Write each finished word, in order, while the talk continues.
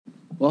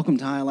Welcome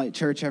to Highlight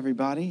Church,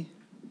 everybody.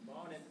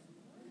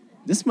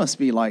 This must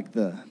be like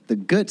the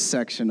good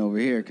section over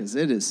here because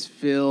it is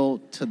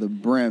filled to the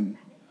brim.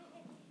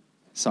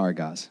 Sorry,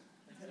 guys.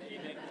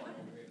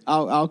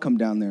 I'll come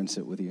down there and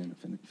sit with you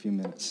in a few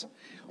minutes.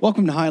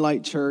 Welcome to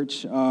Highlight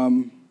Church,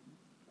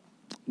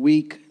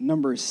 week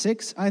number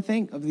 6, I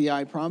think, of the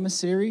I Promise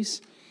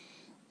series.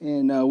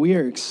 And we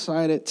are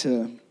excited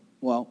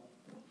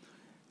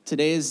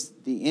today is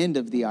the end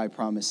of the I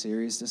Promise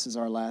series. This is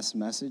our last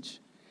message.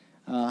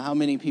 How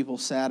many people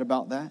sad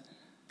about that?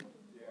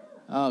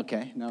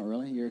 Okay, not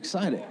really. You're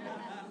excited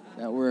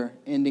that we're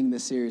ending the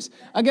series.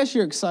 I guess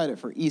you're excited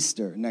for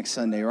Easter next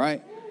Sunday,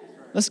 right?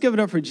 Let's give it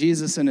up for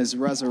Jesus and his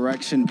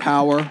resurrection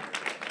power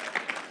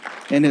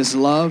and his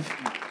love.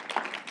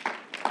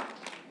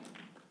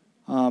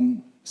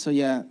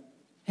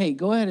 Hey,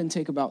 go ahead and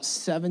take about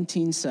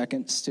 17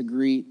 seconds to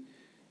greet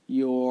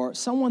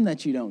someone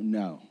that you don't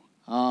know.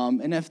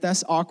 And if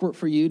that's awkward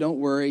for you, don't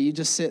worry. You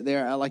just sit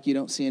there, act like you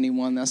don't see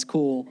anyone. That's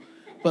cool.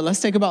 But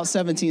let's take about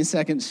 17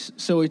 seconds,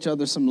 show each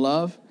other some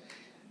love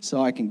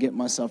so I can get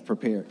myself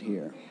prepared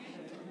here.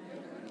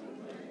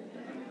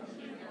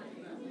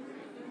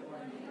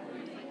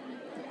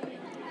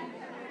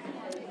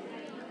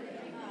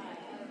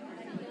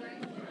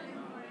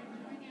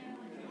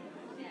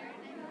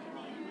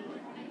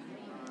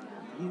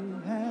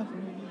 You have me.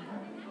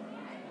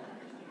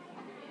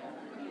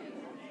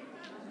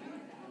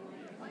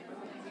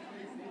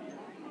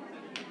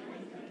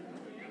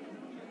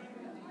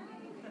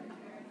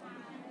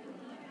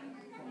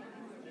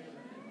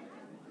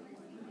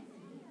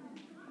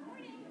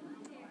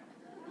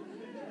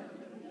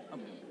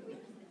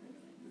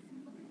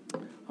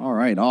 All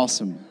right,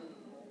 awesome.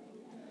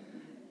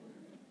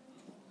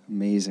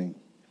 Amazing.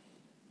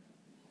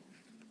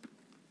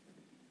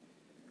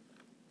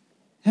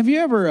 Have you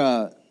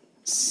ever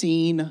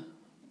seen,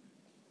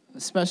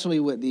 especially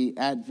with the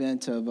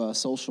advent of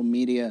social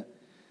media,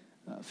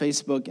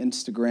 Facebook,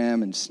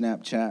 Instagram, and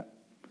Snapchat,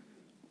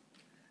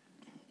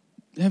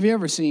 have you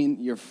ever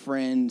seen your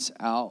friends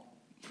out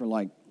for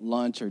like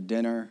lunch or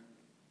dinner,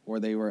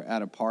 or they were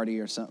at a party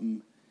or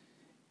something,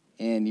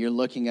 and you're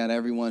looking at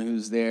everyone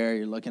who's there,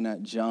 you're looking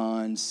at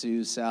John,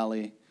 Sue,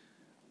 Sally.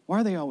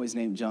 Why are they always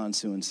named John,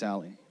 Sue, and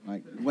Sally?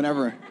 Like,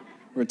 whenever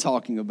we're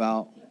talking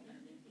about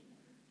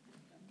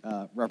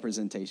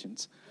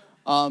representations.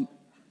 You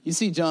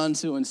see John,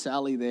 Sue, and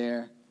Sally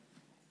there,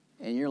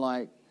 and you're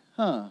like,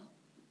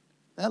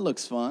 that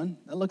looks fun.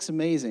 That looks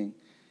amazing.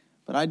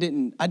 But I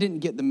didn't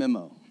get the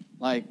memo.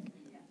 Like,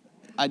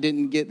 I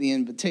didn't get the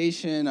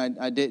invitation.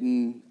 I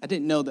didn't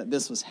know that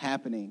this was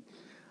happening.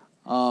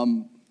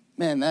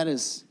 Man,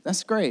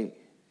 that's great.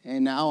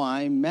 And now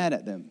I'm mad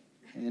at them.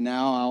 And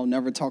now I'll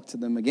never talk to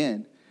them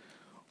again.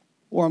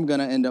 Or I'm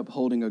going to end up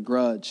holding a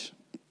grudge.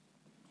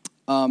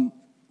 I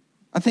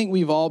think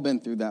we've all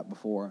been through that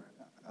before.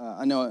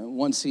 I know in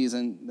one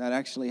season that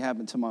actually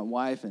happened to my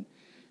wife, and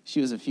she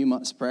was a few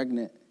months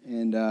pregnant.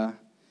 And I'm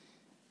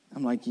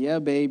like, yeah,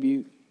 babe,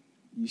 you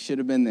should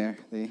have been there.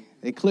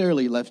 They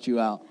clearly left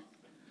you out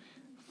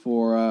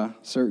for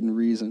certain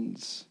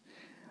reasons.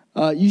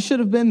 You should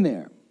have been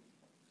there.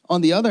 On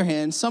the other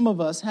hand, some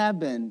of us have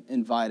been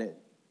invited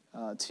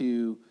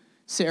to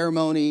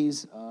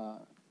ceremonies,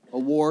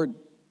 award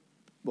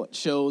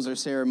shows or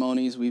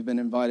ceremonies. We've been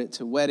invited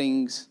to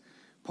weddings,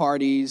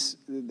 parties.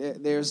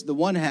 There's the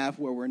one half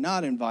where we're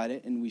not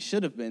invited and we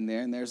should have been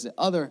there, and there's the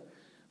other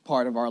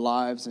part of our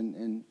lives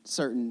and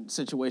certain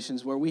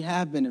situations where we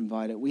have been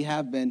invited. We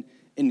have been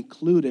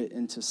included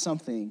into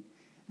something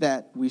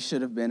that we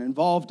should have been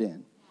involved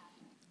in.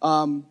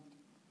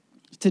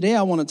 Today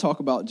I want to talk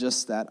about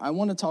just that. I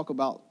want to talk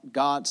about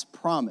God's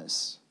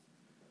promise.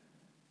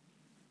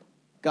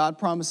 God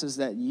promises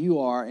that you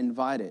are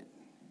invited.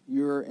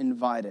 You're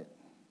invited.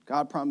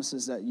 God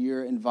promises that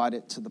you're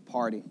invited to the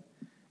party.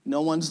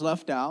 No one's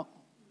left out.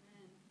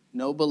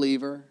 No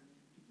believer,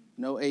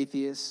 no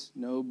atheist,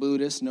 no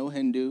Buddhist, no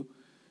Hindu.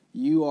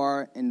 You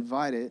are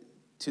invited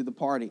to the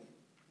party.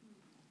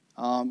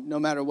 No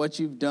matter what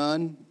you've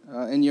done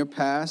in your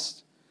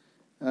past,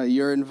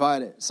 you're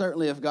invited.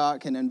 Certainly if God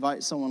can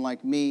invite someone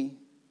like me,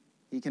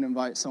 he can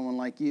invite someone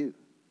like you.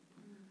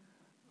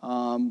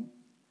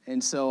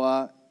 And so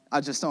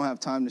I just don't have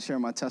time to share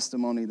my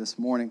testimony this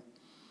morning.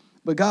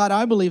 But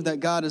I believe that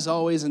God is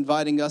always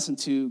inviting us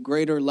into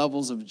greater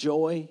levels of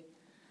joy.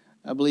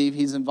 I believe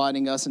he's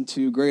inviting us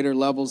into greater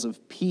levels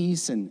of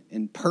peace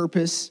and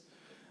purpose.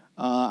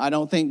 I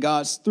don't think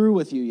God's through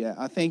with you yet.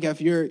 I think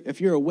if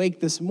you're awake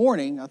this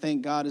morning, I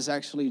think God is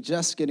actually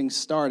just getting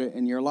started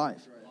in your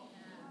life.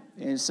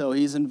 And so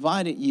he's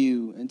invited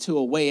you into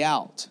a way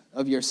out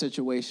of your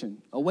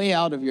situation, a way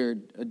out of your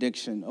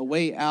addiction, a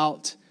way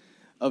out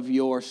of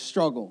your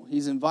struggle.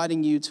 He's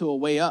inviting you to a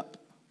way up,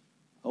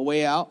 a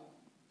way out,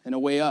 and a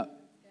way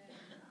up.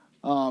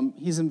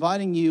 He's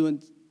inviting you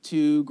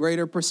into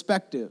greater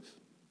perspective.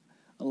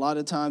 A lot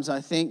of times I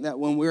think that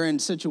when we're in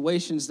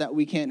situations that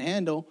we can't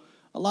handle,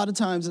 a lot of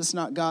times it's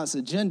not God's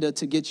agenda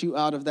to get you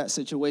out of that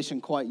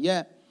situation quite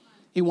yet.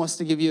 He wants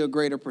to give you a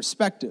greater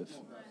perspective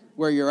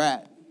where you're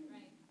at.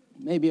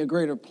 maybe a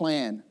greater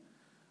plan.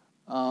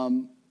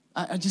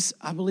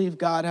 I believe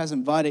God has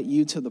invited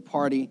you to the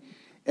party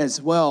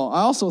as well.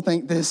 I also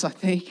think this. I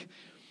think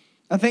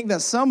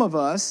that some of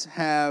us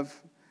have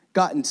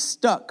gotten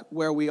stuck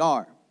where we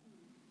are.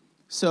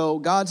 So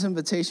God's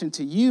invitation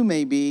to you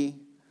may be,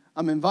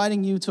 I'm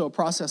inviting you to a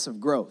process of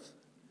growth.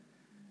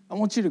 I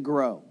want you to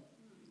grow.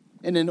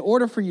 And in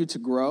order for you to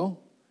grow,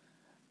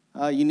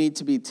 you need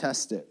to be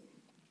tested.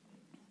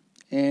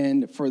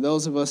 And for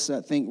those of us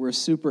that think we're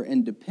super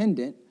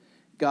independent,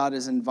 God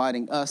is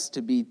inviting us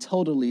to be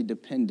totally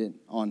dependent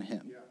on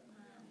him.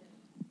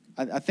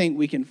 I think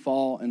we can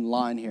fall in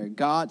line here.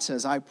 God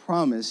says, I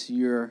promise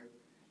you're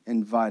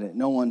invited.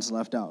 No one's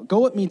left out. Go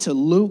with me to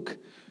Luke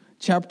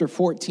chapter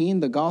 14,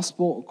 the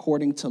gospel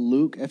according to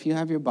Luke. If you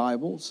have your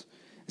Bibles,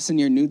 it's in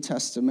your New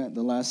Testament,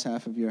 the last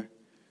half of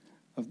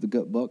the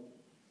good book.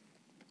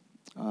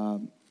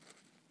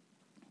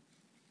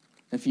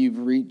 If you've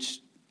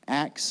reached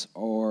Acts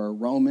or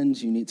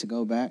Romans, you need to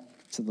go back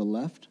to the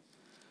left.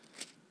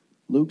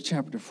 Luke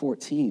chapter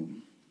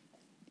 14.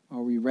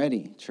 Are we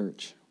ready,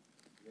 church?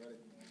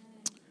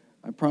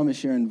 I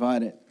promise you're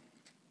invited.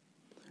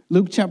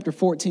 Luke chapter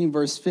 14,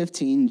 verse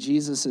 15,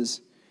 Jesus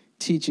is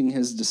teaching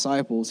his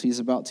disciples. He's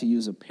about to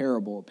use a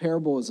parable. A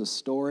parable is a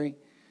story,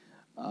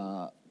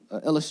 an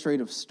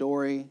illustrative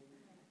story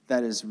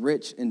that is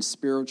rich in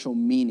spiritual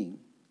meaning.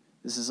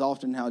 This is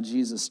often how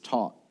Jesus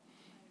taught.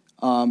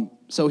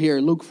 So here,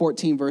 Luke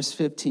 14, verse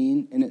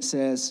 15, and it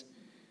says,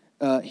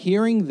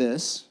 hearing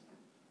this,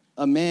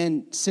 a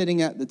man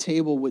sitting at the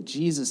table with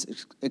Jesus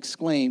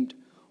exclaimed,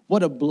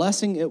 what a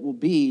blessing it will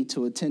be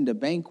to attend a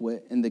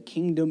banquet in the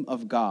kingdom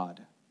of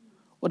God.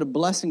 What a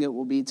blessing it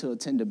will be to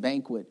attend a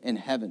banquet in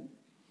heaven.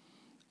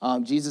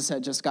 Jesus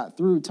had just got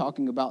through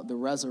talking about the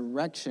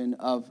resurrection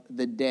of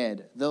the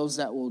dead, those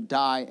that will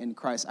die in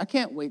Christ. I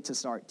can't wait to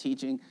start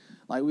teaching.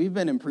 Like, we've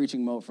been in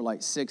preaching mode for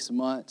like 6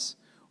 months.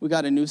 We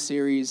got a new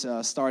series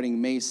starting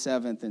May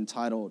 7th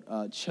entitled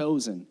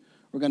Chosen.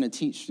 We're going to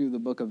teach through the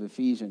book of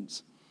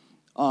Ephesians.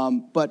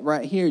 But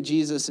right here,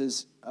 Jesus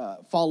is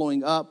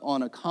following up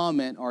on a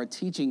comment or a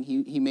teaching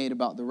he made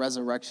about the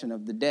resurrection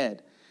of the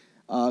dead.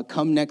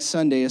 Come next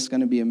Sunday, it's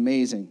going to be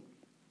amazing.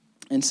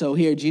 And so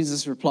here,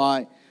 Jesus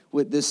replied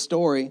with this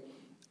story.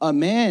 A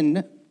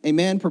man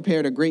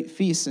prepared a great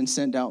feast and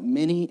sent out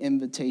many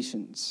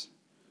invitations.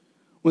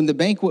 When the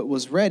banquet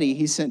was ready,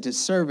 he sent his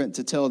servant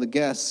to tell the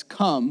guests,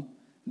 come,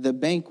 the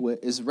banquet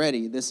is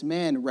ready. This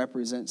man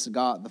represents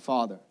God the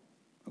Father,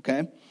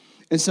 okay?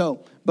 And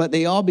so, but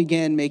they all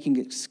began making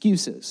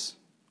excuses.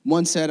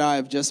 One said, I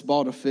have just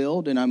bought a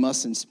field and I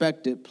must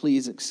inspect it.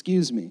 Please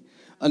excuse me.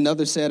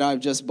 Another said, I've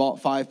just bought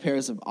 5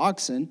 pairs of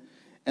oxen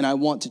and I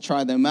want to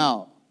try them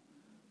out.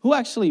 Who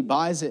actually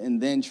buys it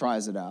and then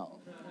tries it out?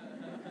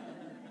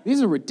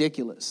 These are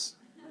ridiculous.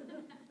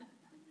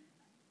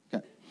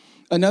 Okay.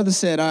 Another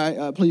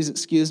said, please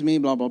excuse me,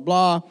 blah, blah,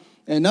 blah.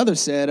 And another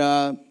said,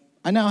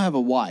 I now have a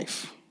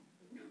wife,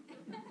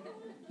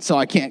 so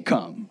I can't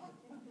come.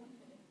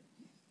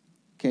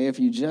 Okay, if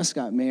you just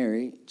got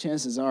married,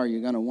 chances are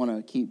you're going to want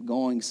to keep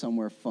going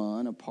somewhere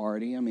fun, a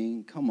party. I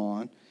mean, come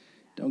on.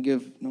 Don't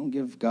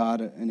give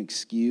God an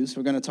excuse.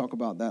 We're going to talk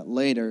about that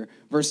later.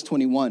 Verse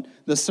 21,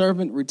 the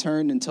servant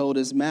returned and told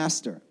his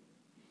master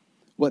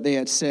what they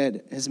had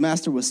said. His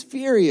master was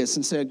furious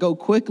and said, go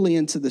quickly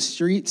into the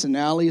streets and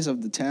alleys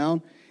of the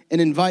town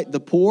and invite the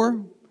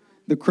poor,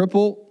 the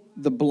crippled,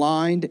 the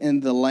blind,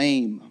 and the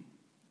lame.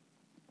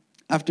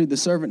 After the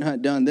servant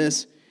had done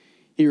this,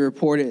 he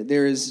reported,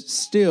 there is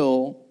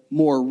still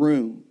more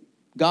room.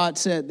 God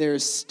said there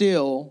is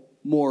still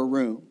more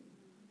room.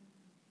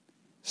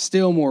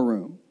 Still more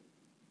room.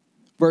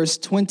 Verse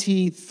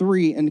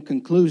 23 in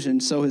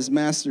conclusion, so his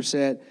master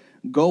said,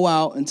 go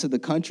out into the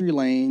country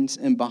lanes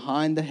and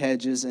behind the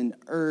hedges and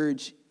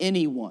urge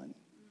anyone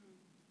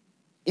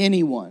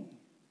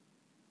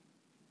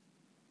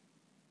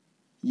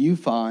you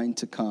find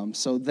to come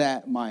so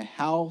that my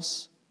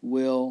house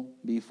will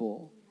be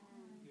full.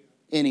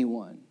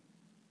 Anyone.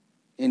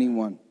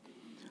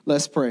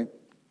 Let's pray.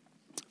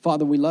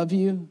 Father, we love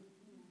you. In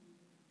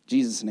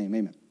Jesus' name,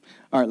 amen.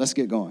 All right, let's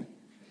get going.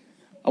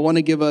 I want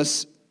to give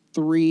us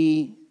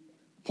 3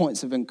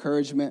 points of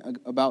encouragement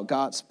about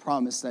God's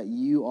promise that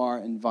you are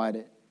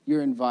invited.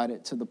 You're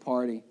invited to the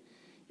party.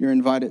 You're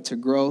invited to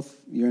growth.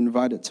 You're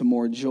invited to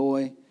more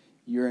joy.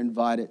 You're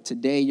invited.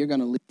 Today, you're going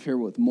to leave here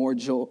with more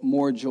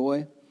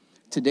joy.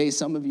 Today,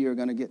 some of you are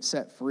going to get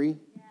set free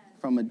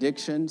from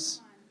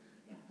addictions.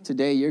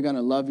 Today, you're going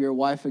to love your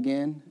wife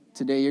again.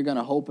 Today, you're going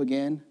to hope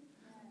again.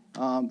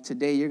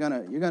 Today, you're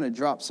going to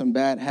drop some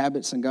bad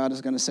habits, and God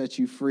is going to set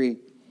you free.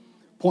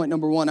 Point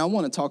number 1, I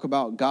want to talk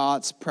about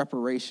God's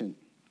preparation.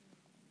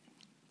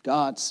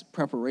 God's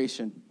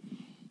preparation.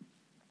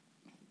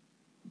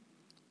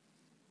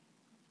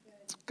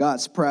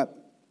 God's prep.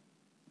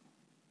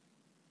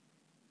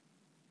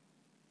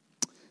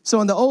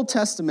 So in the Old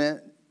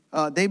Testament,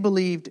 they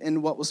believed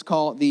in what was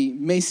called the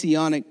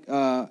Messianic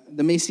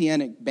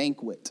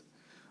banquet.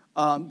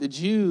 The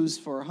Jews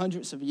for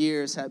hundreds of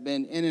years had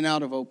been in and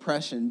out of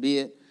oppression, be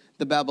it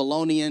the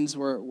Babylonians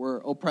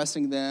were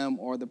oppressing them,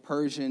 or the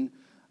Persian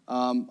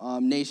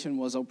nation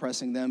was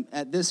oppressing them.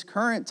 At this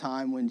current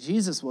time, when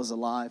Jesus was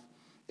alive,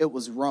 it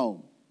was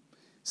Rome.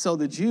 So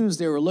the Jews,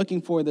 they were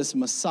looking for this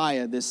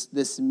Messiah,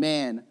 this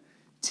man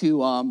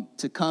to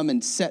come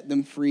and set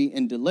them free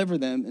and deliver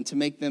them and to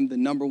make them the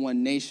number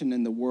one nation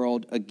in the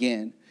world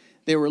again.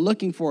 They were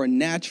looking for a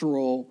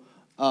natural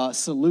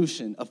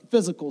solution, a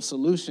physical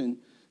solution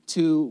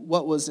to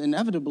what was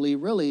inevitably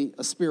really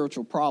a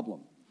spiritual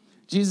problem.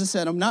 Jesus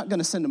said, I'm not going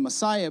to send a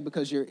Messiah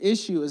because your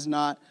issue is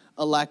not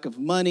a lack of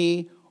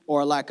money or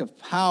a lack of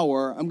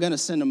power. I'm going to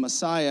send a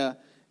Messiah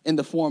in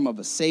the form of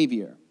a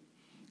Savior.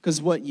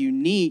 Because what you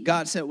need,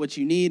 God said what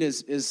you need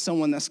is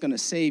someone that's going to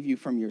save you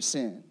from your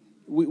sin.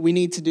 We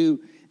need to do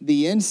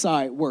the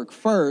inside work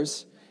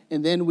first,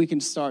 and then we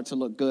can start to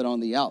look good on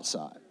the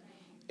outside.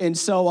 And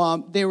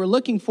so they were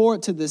looking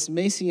forward to this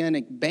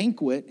Messianic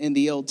banquet in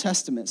the Old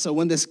Testament. So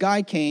when this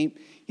guy came,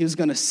 he was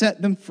going to set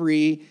them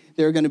free.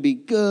 They were going to be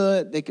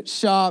good. They could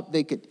shop.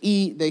 They could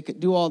eat. They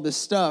could do all this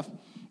stuff.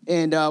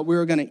 And we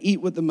were going to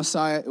eat with the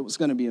Messiah. It was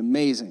going to be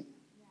amazing.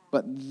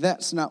 But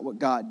that's not what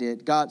God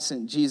did. God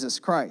sent Jesus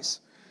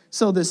Christ.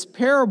 So this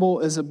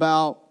parable is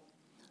about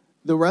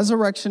the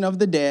resurrection of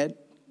the dead,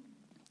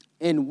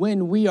 and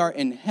when we are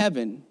in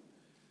heaven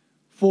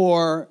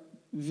for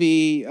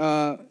the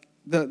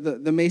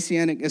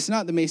Messianic, it's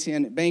not the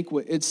Messianic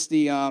banquet, it's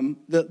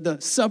the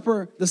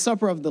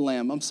supper of the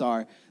Lamb. I'm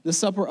sorry, the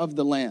supper of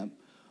the Lamb.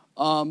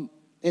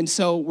 And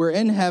so we're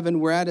in heaven,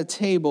 we're at a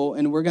table,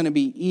 and we're going to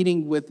be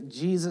eating with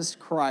Jesus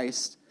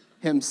Christ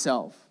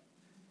himself.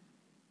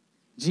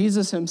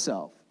 Jesus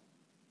himself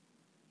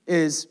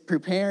is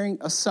preparing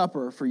a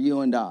supper for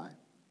you and I.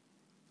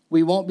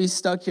 We won't be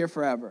stuck here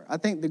forever. I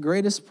think the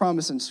greatest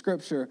promise in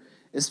Scripture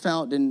is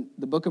found in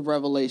the book of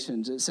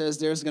Revelations. It says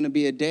there's going to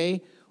be a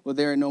day where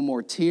there are no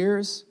more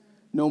tears,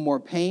 no more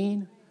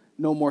pain,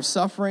 no more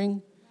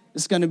suffering.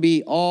 It's going to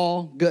be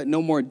all good.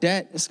 No more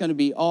debt. It's going to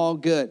be all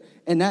good.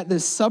 And at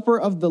this supper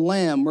of the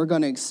Lamb, we're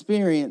going to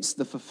experience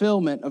the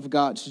fulfillment of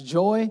God's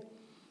joy,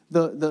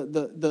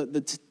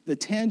 the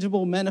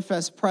tangible,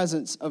 manifest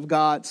presence of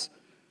God's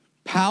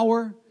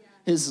power,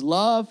 his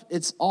love.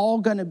 It's all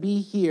going to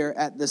be here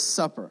at this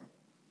supper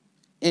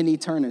in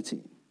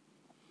eternity.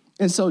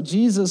 And so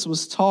Jesus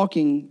was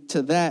talking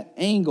to that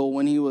angle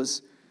when he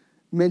was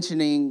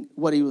mentioning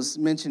what he was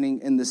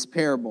mentioning in this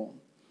parable.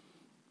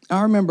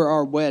 I remember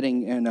our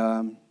wedding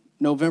in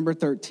November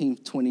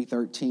 13th,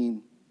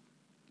 2013.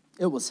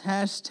 It was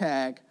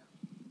hashtag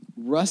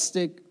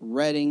rustic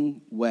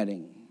Redding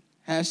wedding.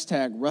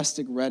 Hashtag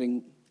rustic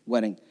Redding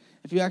wedding.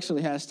 If you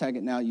actually hashtag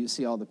it now, you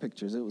see all the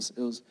pictures. It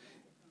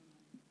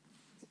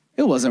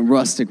wasn't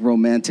rustic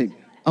romantic.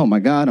 Oh my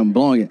God, I'm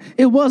blowing it.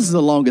 It was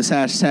the longest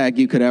hashtag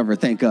you could ever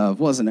think of,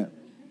 wasn't it?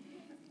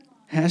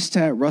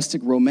 Hashtag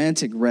rustic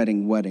romantic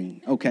Redding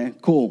wedding. Okay,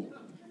 cool.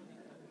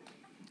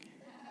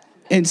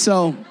 And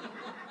so,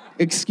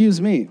 excuse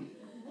me.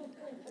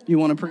 You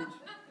want to preach?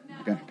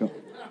 Okay, go.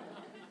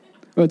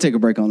 We'll take a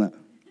break on that.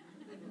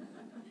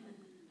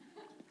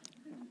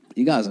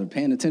 You guys are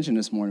paying attention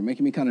this morning,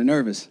 making me kind of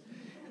nervous.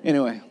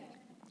 Anyway,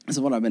 this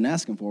is what I've been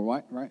asking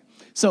for, right?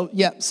 So,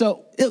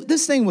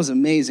 this thing was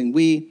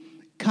amazing.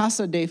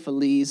 Casa de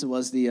Feliz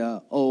was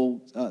the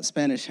old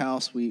Spanish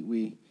house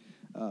we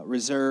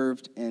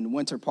reserved in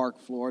Winter Park,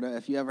 Florida.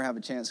 If you ever have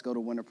a chance, go to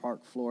Winter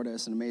Park, Florida.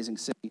 It's an amazing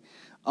city.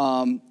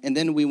 And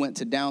then we went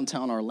to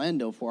downtown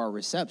Orlando for our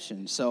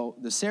reception. So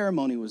the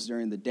ceremony was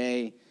during the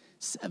day,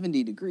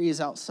 70 degrees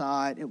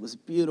outside. It was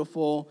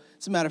beautiful.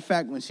 As a matter of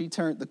fact, when she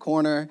turned the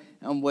corner,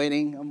 I'm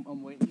waiting.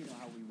 I'm waiting. You know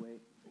how we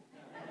wait.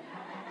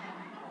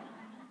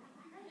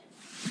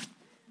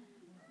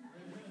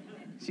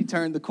 She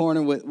turned the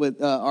corner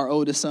with our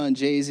oldest son,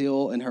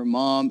 Jaziel, and her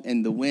mom,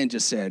 and the wind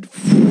just said,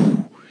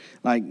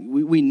 like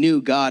we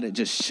knew God had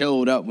just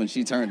showed up when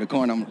she turned the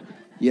corner. I'm like,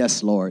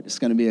 yes, Lord, it's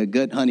going to be a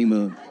good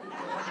honeymoon.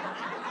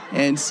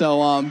 And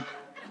so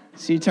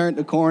she turned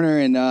the corner,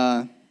 and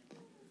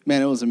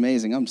man, it was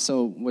amazing. I'm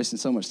so wasting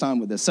so much time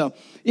with this. So,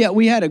 yeah,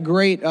 we had a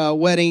great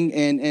wedding,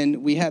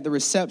 and we had the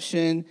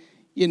reception.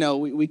 You know,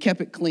 we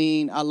kept it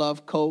clean. I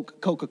love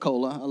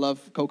Coca-Cola. I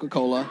love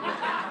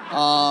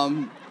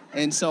Coca-Cola.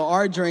 And so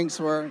our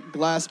drinks were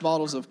glass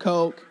bottles of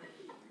Coke.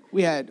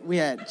 We had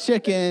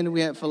chicken.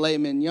 We had filet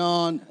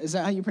mignon. Is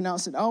that how you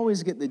pronounce it? I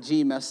always get the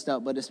G messed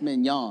up, but it's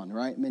mignon,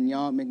 right?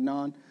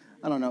 Mignon.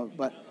 I don't know,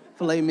 but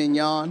filet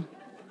mignon.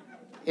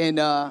 And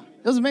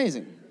it was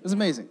amazing. It was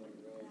amazing.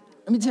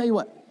 Let me tell you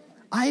what.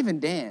 I even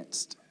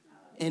danced.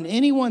 And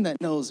anyone that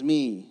knows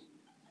me,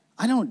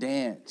 I don't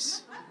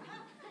dance.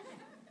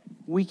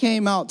 We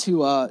came out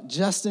to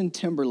Justin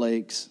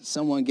Timberlake's.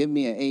 Someone give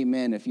me an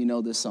amen if you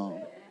know this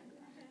song.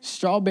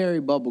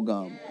 Strawberry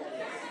Bubblegum.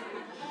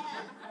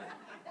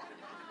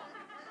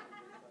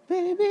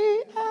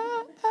 Baby,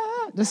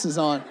 This is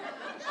on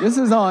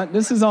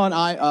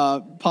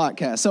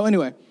podcast. So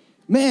anyway,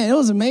 man, it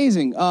was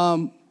amazing.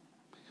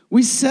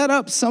 We set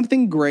up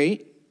something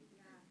great,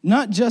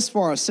 not just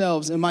for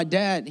ourselves. And my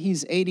dad,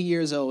 he's 80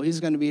 years old. He's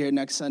going to be here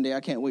next Sunday. I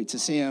can't wait to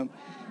see him.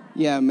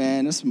 Yeah,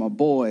 man, that's my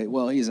boy.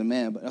 Well, he's a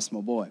man, but that's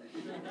my boy.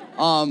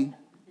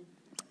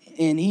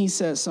 And he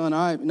said, son,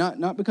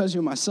 not because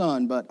you're my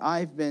son, but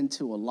I've been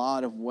to a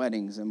lot of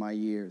weddings in my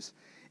years,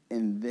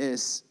 and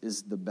this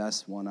is the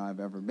best one I've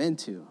ever been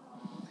to.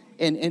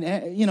 And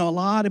a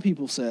lot of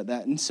people said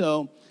that. And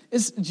so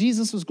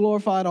Jesus was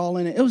glorified all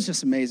in it. It was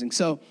just amazing.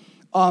 So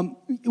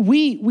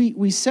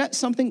we set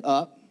something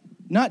up,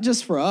 not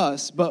just for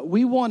us, but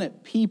we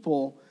wanted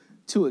people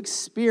to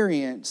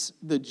experience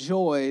the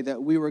joy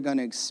that we were going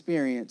to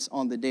experience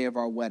on the day of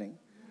our wedding.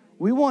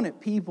 We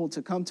wanted people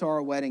to come to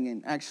our wedding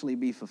and actually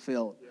be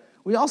fulfilled.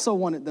 We also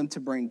wanted them to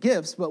bring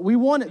gifts, but we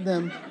wanted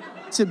them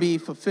to be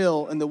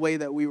fulfilled in the way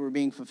that we were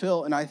being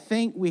fulfilled. And I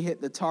think we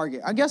hit the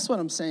target. I guess what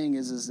I'm saying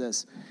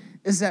is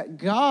that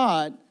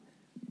God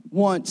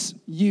wants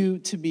you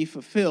to be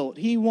fulfilled.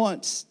 He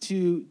wants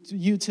you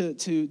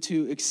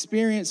to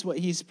experience what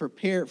he's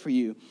prepared for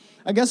you.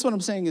 I guess what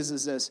I'm saying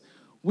is this.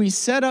 We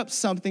set up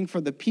something for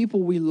the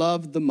people we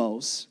love the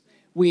most.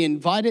 We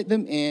invited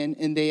them in,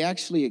 and they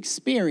actually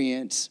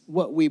experience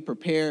what we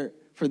prepared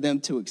for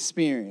them to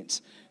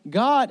experience.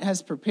 God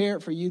has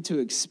prepared for you to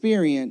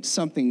experience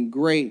something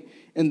great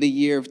in the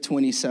year of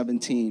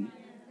 2017.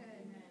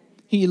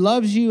 He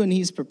loves you, and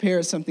he's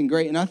prepared something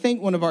great. And I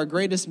think one of our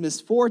greatest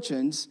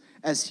misfortunes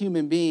as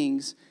human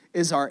beings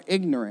is our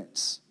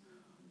ignorance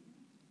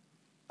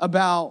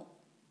about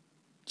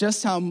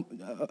just how much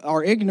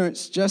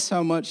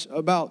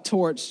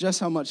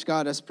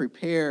God has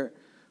prepared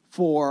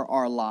for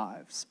our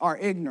lives. Our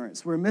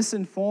ignorance. We're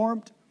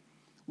misinformed.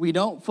 We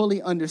don't fully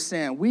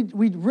understand. We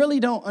really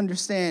don't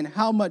understand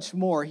how much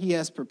more he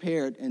has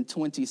prepared in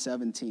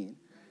 2017.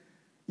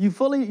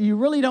 You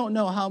really don't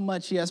know how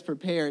much he has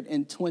prepared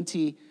in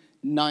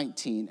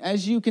 2019.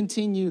 As you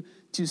continue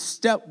to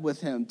step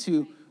with him,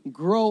 to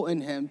grow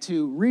in him,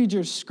 to read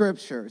your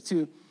scripture,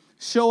 to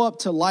show up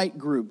to light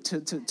group,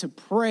 to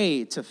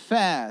pray, to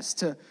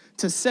fast,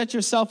 to set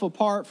yourself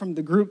apart from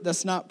the group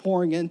that's not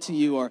pouring into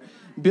you or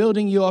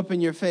building you up in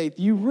your faith.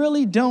 You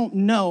really don't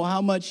know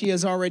how much he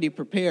has already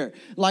prepared.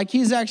 Like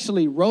he's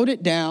actually wrote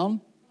it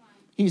down,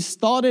 he's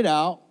thought it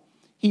out,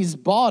 he's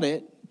bought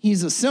it,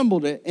 he's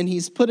assembled it, and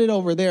he's put it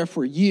over there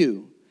for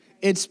you.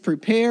 It's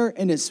prepared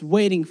and it's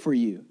waiting for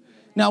you.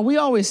 Now, we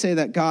always say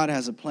that God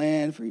has a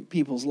plan for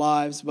people's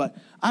lives, but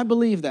I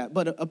believe that.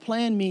 But a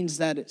plan means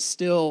that it's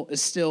still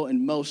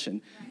in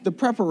motion. The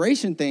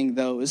preparation thing,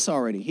 though, is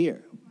already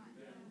here.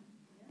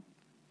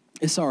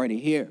 It's already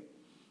here.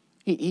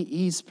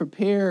 He's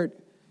prepared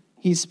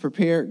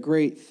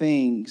great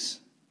things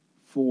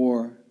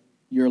for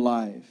your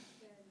life.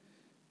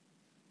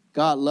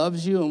 God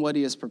loves you, and what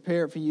he has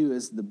prepared for you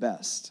is the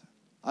best.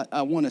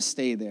 I want to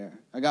stay there.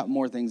 I got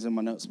more things in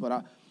my notes,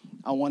 but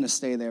I want to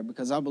stay there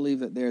because I believe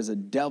that there's a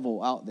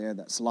devil out there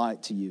that's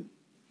lied to you.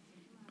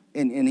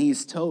 And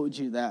he's told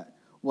you that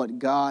what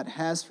God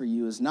has for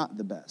you is not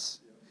the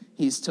best.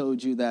 He's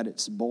told you that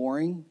it's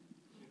boring,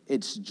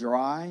 it's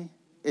dry,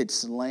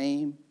 it's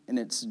lame, and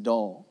it's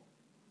dull.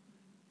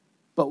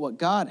 But what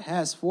God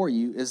has for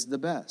you is the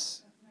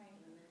best.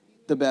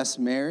 The best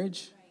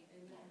marriage,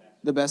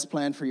 the best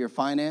plan for your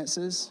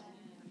finances,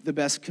 the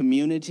best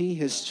community,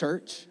 his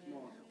church.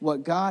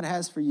 What God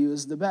has for you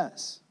is the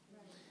best.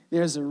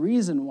 There's a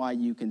reason why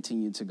you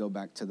continue to go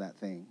back to that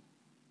thing.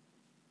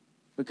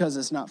 Because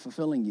it's not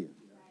fulfilling you.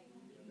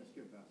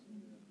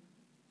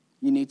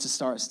 You need to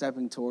start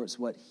stepping towards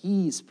what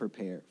he's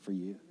prepared for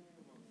you.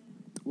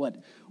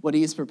 What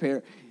he's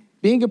prepared.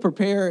 Being a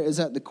preparer is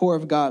at the core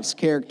of God's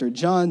character.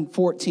 John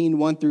 14,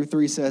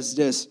 1-3 says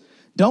this,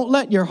 "Don't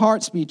let your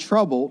hearts be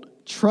troubled.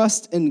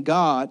 Trust in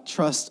God.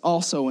 Trust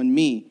also in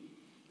me."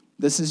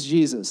 This is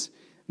Jesus.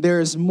 "There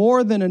is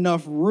more than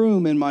enough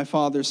room in my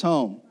Father's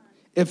home.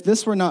 If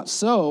this were not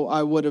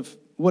so,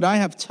 would I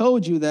have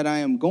told you that I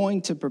am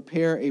going to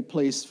prepare a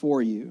place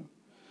for you?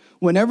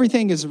 When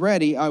everything is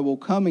ready, I will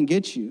come and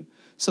get you,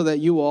 so that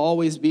you will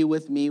always be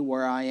with me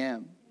where I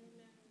am."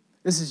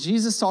 This is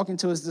Jesus talking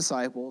to his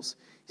disciples.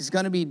 He's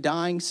going to be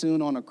dying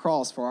soon on a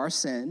cross for our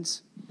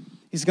sins.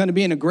 He's going to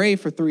be in a grave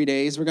for 3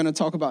 days. We're going to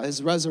talk about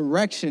his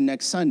resurrection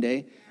next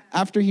Sunday.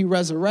 After he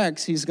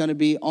resurrects, he's going to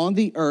be on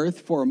the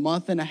earth for a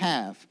month and a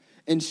half,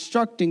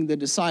 instructing the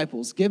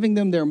disciples, giving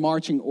them their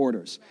marching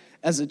orders.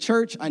 As a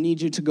church, I need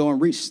you to go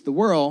and reach the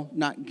world,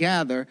 not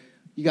gather.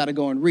 You got to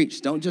go and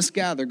reach. Don't just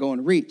gather, go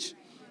and reach.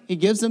 He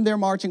gives them their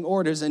marching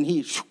orders, and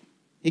he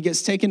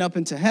gets taken up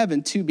into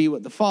heaven to be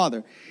with the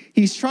Father.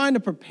 He's trying to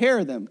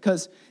prepare them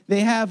because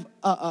they have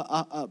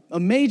a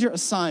major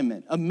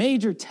assignment, a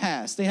major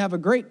task. They have a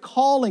great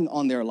calling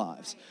on their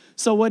lives.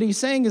 So what he's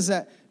saying is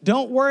that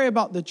don't worry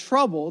about the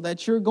trouble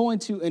that you're going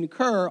to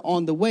incur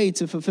on the way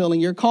to fulfilling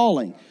your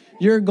calling.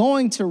 You're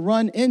going to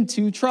run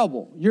into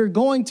trouble. You're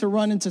going to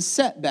run into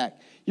setback.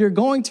 You're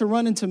going to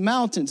run into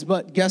mountains.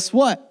 But guess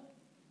what?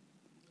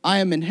 I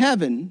am in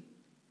heaven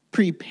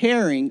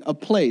preparing a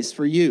place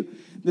for you.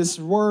 This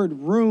word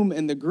room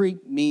in the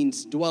Greek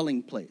means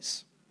dwelling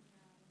place.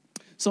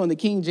 So in the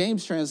King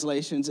James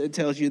translations, it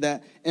tells you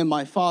that in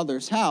my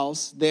Father's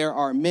house, there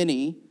are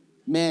many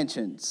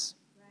mansions.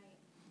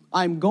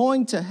 I'm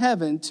going to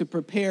heaven to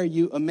prepare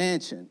you a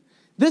mansion.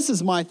 This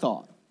is my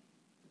thought.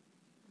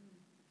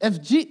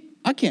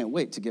 I can't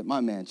wait to get my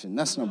mansion.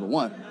 That's number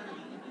one.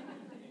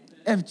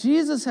 If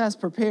Jesus has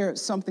prepared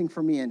something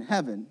for me in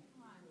heaven,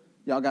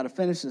 y'all got to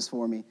finish this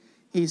for me.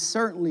 He's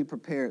certainly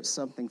prepared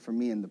something for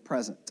me in the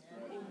present.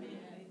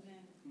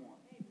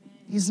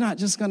 He's not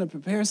just going to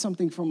prepare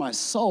something for my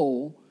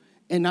soul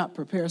and not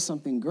prepare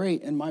something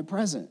great in my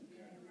present.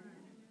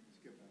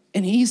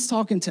 And he's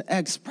talking to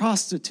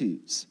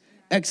ex-prostitutes,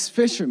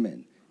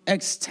 ex-fishermen,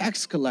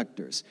 ex-tax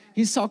collectors.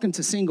 He's talking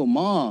to single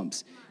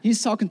moms.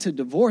 He's talking to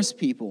divorced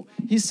people.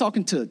 He's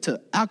talking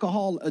to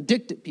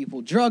alcohol-addicted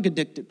people,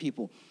 drug-addicted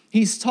people.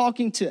 He's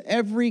talking to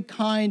every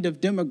kind of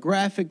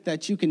demographic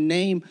that you can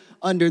name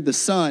under the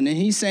sun. And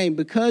he's saying,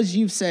 because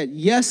you've said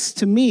yes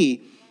to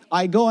me,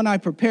 I go and I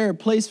prepare a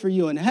place for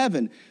you in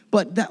heaven.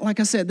 But that,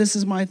 like I said, this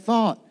is my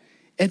thought.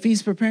 If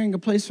he's preparing a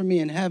place for me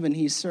in heaven,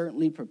 he's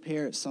certainly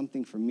prepared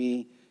something for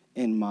me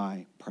in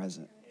my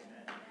present.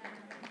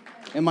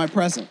 In my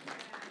present.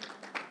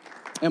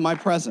 In my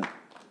present.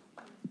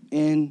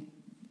 In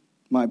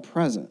my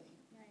present.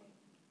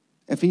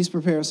 If he's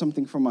prepared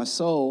something for my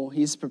soul,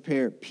 he's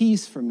prepared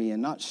peace for me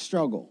and not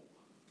struggle,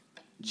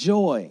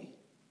 joy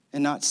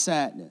and not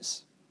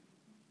sadness,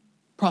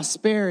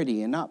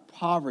 prosperity and not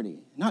poverty,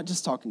 not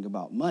just talking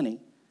about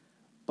money,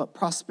 but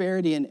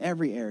prosperity in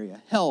every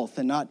area, health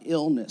and not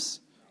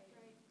illness,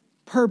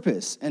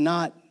 purpose and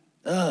not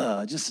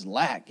just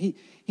lack.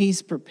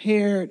 He's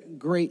prepared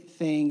great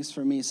things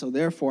for me, so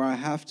therefore I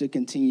have to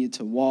continue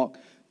to walk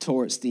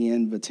towards the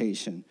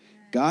invitation.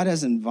 God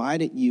has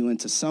invited you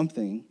into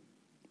something.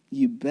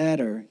 You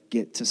better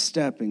get to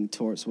stepping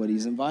towards what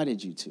he's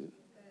invited you to.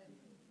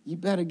 You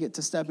better get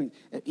to stepping.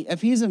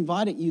 If he's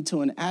invited you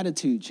to an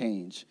attitude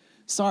change,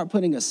 start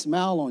putting a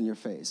smile on your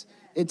face.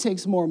 It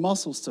takes more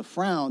muscles to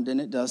frown than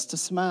it does to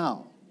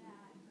smile.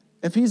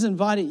 If he's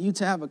invited you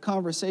to have a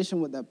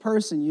conversation with that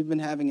person you've been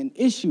having an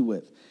issue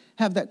with,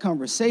 have that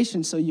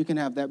conversation so you can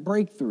have that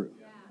breakthrough.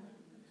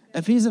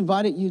 If he's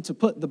invited you to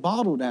put the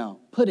bottle down,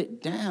 put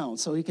it down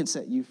so he can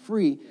set you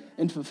free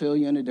and fulfill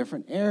you in a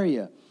different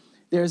area.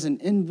 There's an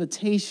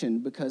invitation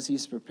because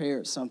he's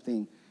prepared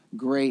something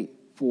great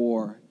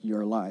for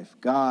your life.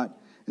 God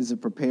is a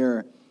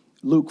preparer.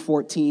 Luke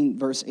 14,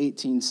 verse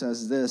 18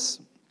 says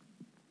this.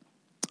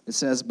 It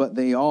says, but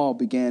they all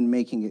began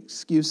making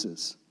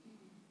excuses.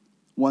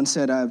 One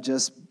said, I've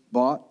just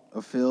bought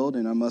a field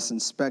and I must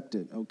inspect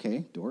it.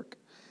 Okay, dork.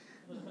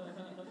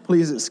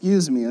 Please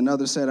excuse me.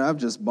 Another said, I've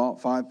just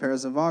bought 5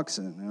 pairs of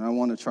oxen and I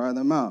want to try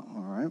them out.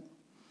 All right.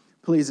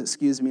 Please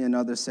excuse me.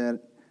 Another said,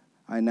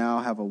 I now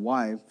have a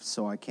wife,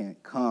 so I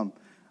can't come.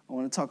 I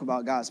want to talk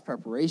about God's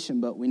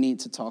preparation, but we need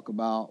to talk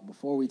about,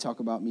 before we talk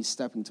about me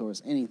stepping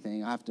towards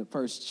anything, I have to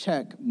first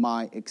check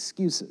my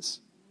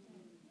excuses.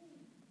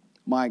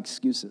 My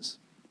excuses.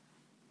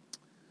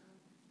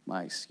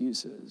 My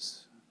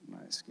excuses.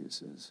 My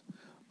excuses.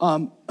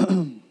 All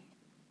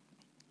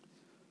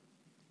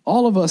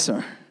of us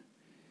are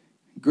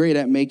great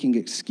at making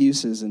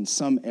excuses in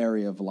some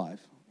area of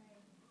life.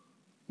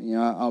 You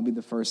know, I'll be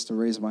the first to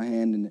raise my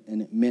hand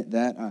and admit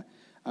that.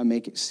 I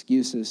make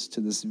excuses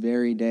to this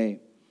very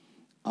day.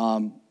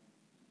 I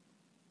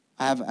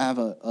have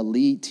a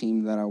lead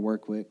team that I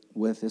work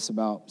with. It's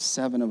about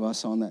 7 of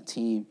us on that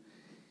team.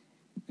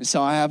 And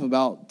so I have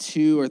about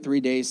 2 or 3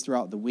 days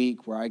throughout the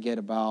week where I get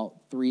about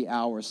 3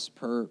 hours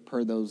per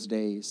those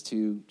days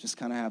to just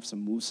kind of have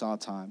some woosah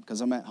time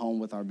because I'm at home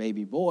with our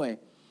baby boy.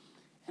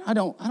 And I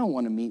don't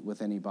want to meet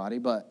with anybody,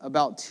 but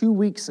about 2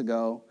 weeks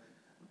ago,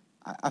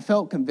 I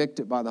felt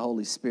convicted by the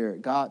Holy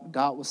Spirit. God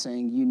was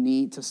saying, you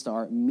need to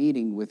start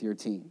meeting with your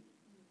team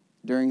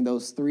during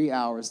those 3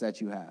 hours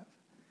that you have.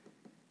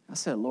 I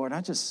said, Lord,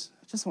 I just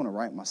want to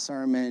write my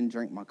sermon,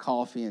 drink my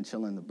coffee, and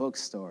chill in the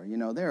bookstore. You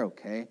know, they're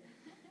okay.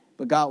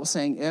 But God was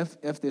saying,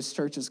 if this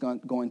church is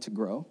going to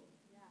grow,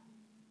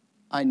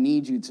 I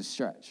need you to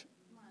stretch.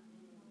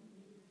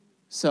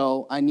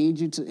 So I need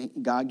you to,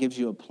 God gives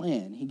you a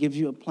plan. He gives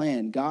you a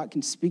plan. God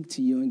can speak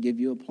to you and give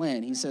you a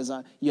plan. He says,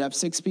 you have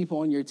 6 people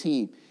on your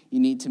team.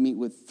 You need to meet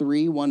with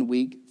 3 one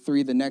week,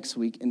 3 the next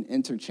week, and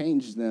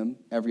interchange them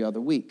every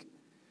other week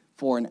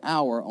for an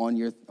hour on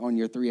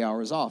your 3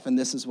 hours off. And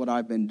this is what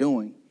I've been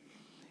doing.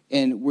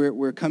 And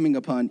we're coming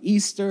upon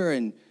Easter,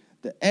 and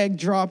the egg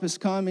drop is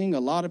coming.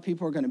 A lot of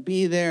people are going to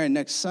be there. And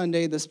next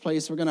Sunday, this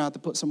place, we're going to have to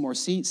put some more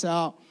seats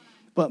out.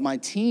 But my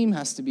team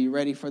has to be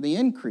ready for the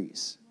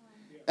increase.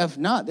 If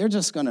not, they're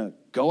just going to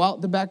go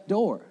out the back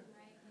door.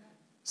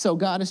 So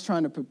God is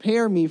trying to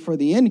prepare me for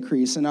the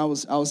increase, and I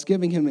was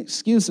giving him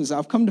excuses.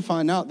 I've come to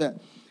find out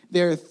that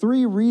there are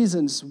 3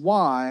 reasons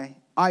why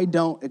I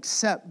don't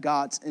accept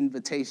God's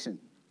invitation.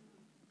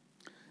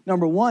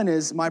 Number 1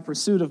 is my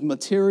pursuit of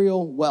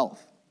material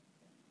wealth.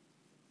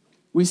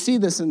 We see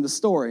this in the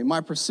story,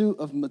 my pursuit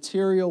of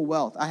material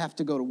wealth. I have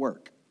to go to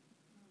work.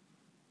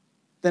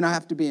 Then I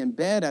have to be in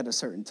bed at a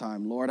certain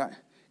time. Lord,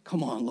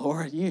 come on,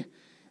 Lord,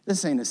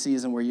 this ain't a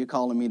season where you're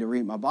calling me to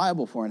read my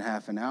Bible for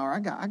half an hour. I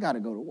got to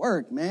go to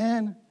work,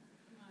 man.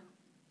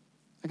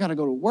 I got to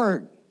go to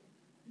work.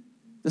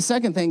 The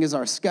second thing is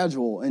our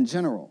schedule in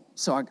general.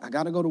 So I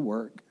got to go to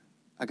work.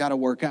 I got to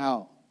work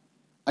out.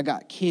 I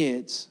got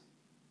kids.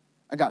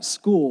 I got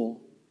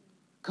school.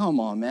 Come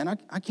on, man.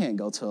 I can't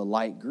go to a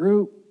light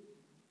group.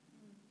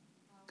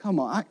 Come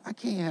on. I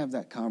can't have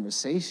that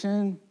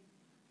conversation.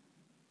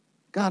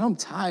 God, I'm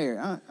tired.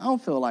 I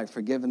don't feel like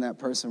forgiving that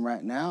person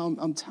right now.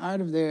 I'm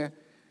tired of their,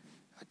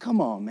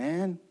 come on,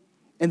 man.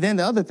 And then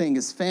the other thing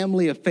is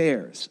family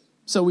affairs.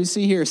 So we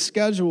see here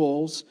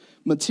schedules,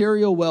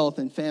 material wealth,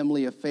 and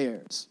family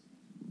affairs.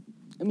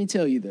 Let me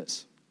tell you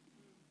this.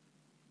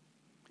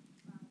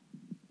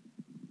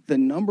 The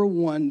number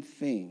one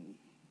thing,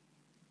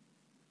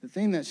 the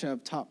thing that should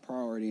have top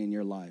priority in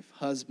your life,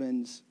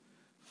 husbands,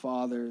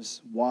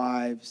 fathers,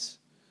 wives,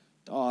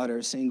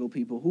 daughters, single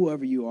people,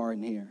 whoever you are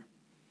in here,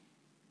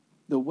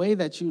 the way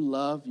that you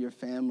love your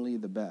family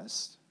the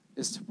best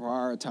is to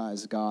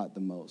prioritize God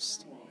the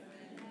most.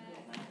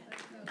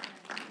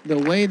 The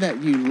way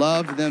that you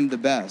love them the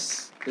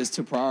best is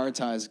to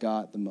prioritize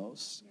God the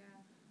most.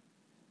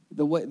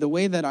 The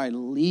way that I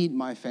lead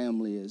my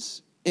family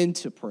is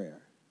into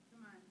prayer,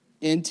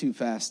 into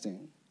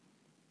fasting.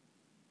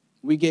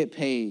 We get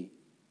paid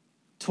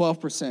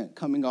 12%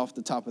 coming off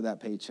the top of that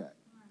paycheck.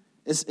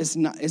 It's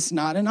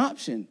not an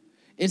option.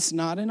 It's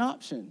not an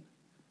option.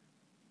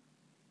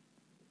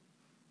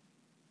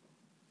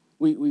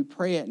 We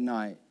pray at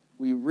night.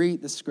 We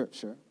read the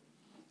scripture.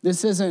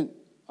 This isn't,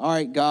 all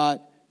right,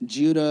 God,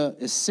 Judah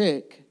is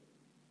sick.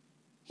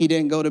 He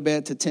didn't go to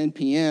bed to 10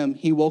 p.m.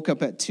 He woke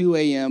up at 2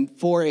 a.m.,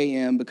 4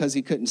 a.m. because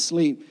he couldn't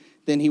sleep.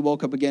 Then he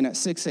woke up again at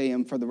 6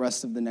 a.m. for the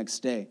rest of the next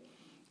day.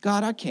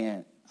 God, I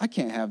can't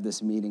have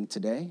this meeting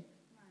today.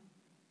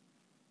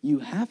 You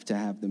have to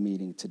have the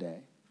meeting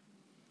today.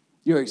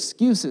 Your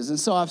excuses. And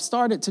so I've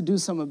started to do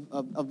some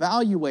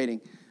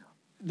evaluating.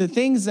 The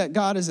things that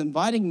God is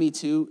inviting me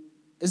to,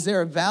 is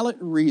there a valid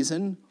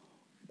reason,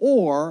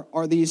 or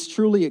are these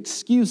truly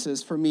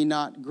excuses for me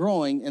not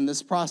growing in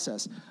this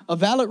process? A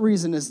valid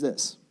reason is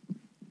this.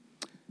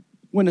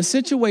 When a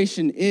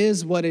situation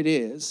is what it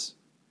is,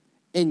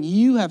 and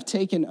you have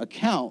taken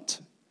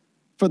account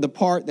for the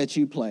part that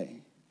you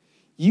play,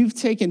 you've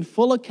taken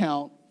full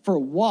account for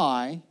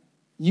why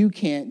you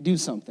can't do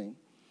something.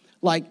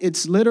 Like,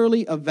 it's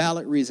literally a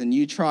valid reason.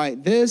 You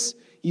tried this,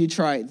 you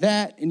tried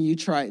that, and you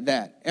tried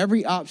that.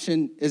 Every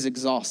option is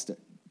exhausted.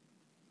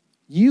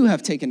 You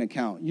have taken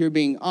account. You're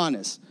being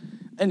honest.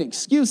 An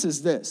excuse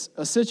is this.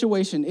 A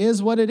situation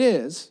is what it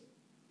is,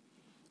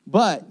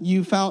 but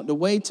you found a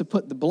way to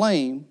put the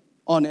blame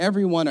on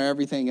everyone or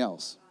everything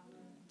else.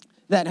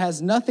 That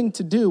has nothing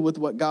to do with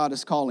what God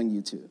is calling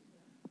you to.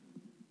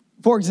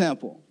 For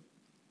example,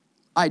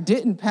 I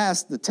didn't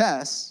pass the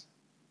test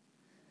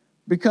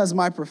because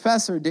my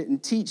professor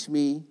didn't teach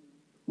me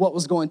what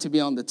was going to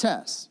be on the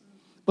test,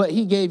 but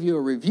he gave you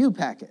a review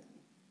packet.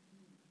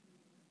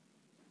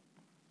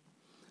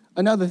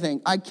 Another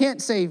thing, I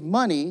can't save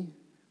money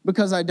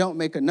because I don't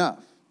make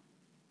enough,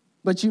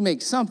 but you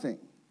make something.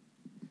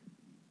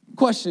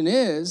 Question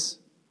is,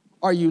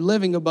 are you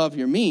living above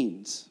your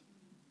means?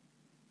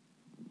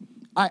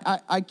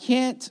 I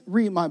can't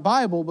read my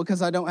Bible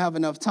because I don't have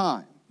enough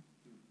time.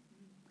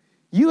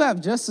 You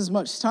have just as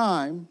much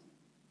time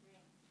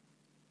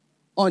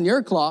on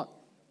your clock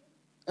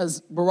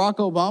as Barack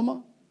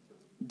Obama,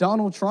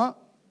 Donald Trump,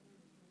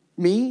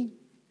 me.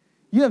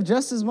 You have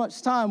just as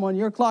much time on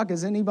your clock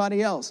as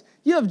anybody else.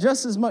 You have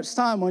just as much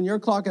time on your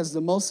clock as the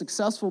most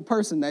successful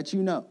person that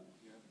you know.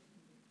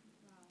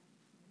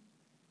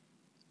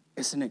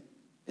 It's an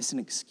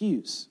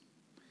excuse.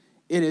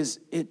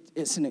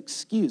 It's an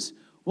excuse.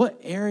 What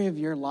area of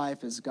your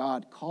life is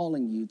God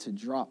calling you to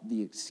drop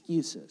the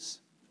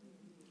excuses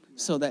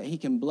so that he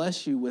can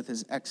bless you with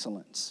his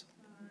excellence?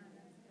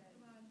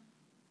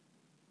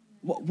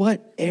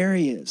 What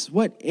areas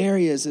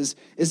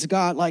is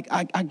God like,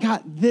 I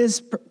got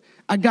this,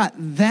 I got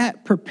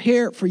that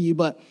prepared for you,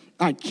 but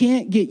I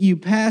can't get you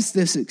past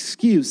this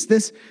excuse.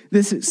 This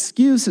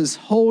excuse is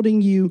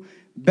holding you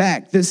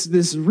back.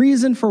 This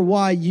reason for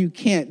why you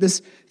can't.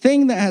 This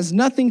thing that has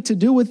nothing to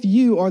do with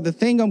you or the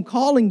thing I'm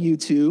calling you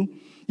to.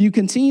 You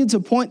continue to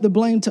point the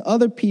blame to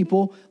other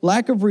people,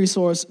 lack of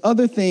resource,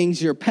 other things,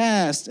 your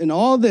past, and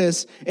all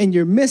this, and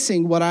you're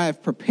missing what I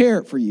have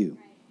prepared for you.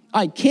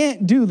 I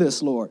can't do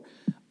this, Lord.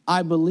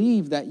 I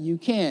believe that you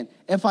can.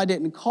 If I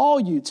didn't call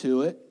you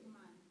to it,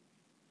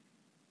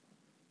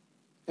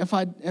 if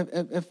I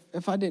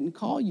didn't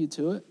call you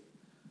to it,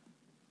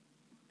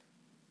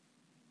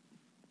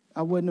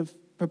 I wouldn't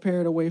have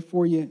prepared a way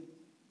for you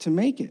to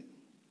make it.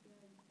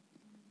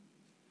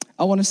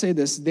 I want to say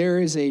this. There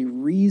is a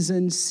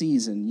reason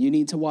season. You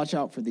need to watch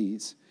out for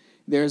these.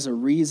 There's a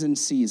reason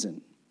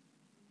season,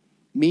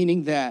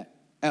 meaning that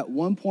at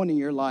one point in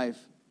your life,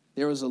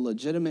 there was a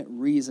legitimate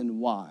reason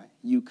why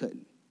you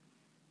couldn't.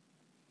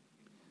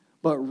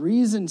 But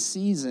reason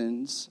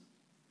seasons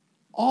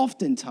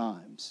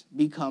oftentimes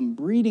become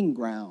breeding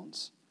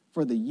grounds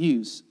for the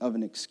use of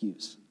an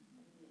excuse.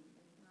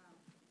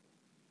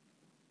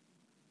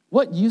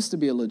 What used to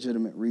be a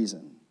legitimate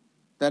reason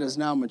that has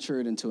now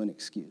matured into an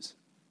excuse?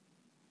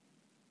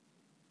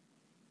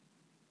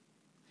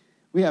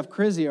 We have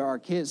Krizia, our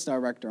kids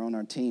director, on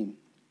our team.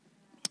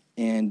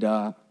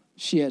 And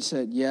she had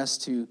said yes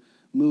to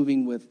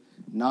moving with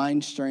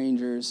 9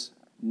 strangers,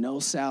 no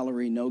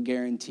salary, no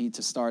guarantee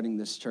to starting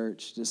this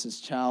church. This is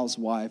Child's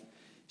wife.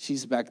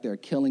 She's back there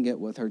killing it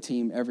with her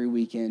team every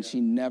weekend.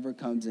 She never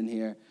comes in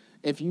here.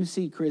 If you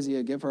see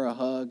Krizia, give her a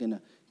hug and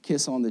a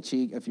kiss on the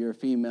cheek. If you're a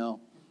female,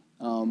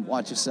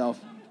 watch yourself.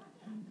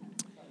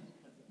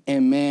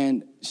 And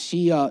man,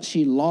 she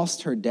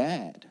lost her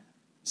dad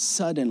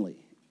suddenly.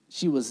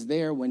 She was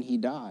there when he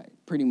died,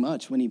 pretty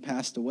much when he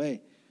passed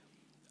away.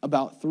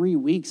 About 3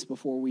 weeks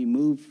before we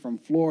moved from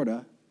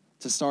Florida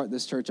to start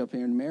this church up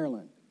here in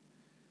Maryland.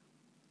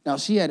 Now,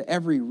 she had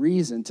every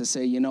reason to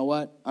say, you know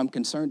what? I'm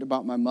concerned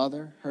about my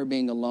mother, her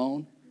being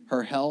alone,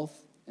 her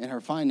health, and her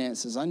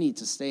finances. I need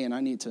to stay, and I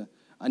need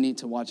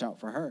to watch out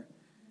for her.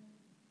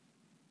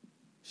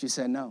 She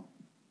said no.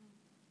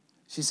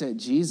 She said,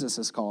 Jesus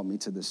has called me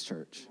to this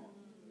church.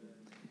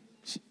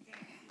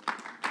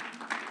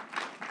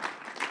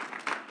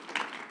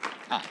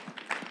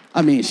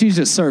 She's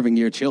just serving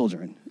your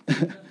children.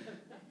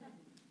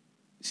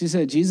 She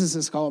said, Jesus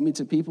has called me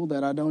to people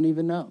that I don't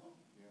even know.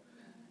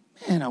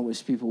 Man, I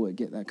wish people would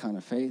get that kind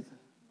of faith.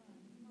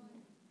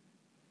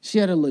 She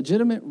had a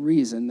legitimate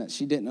reason that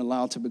she didn't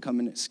allow to become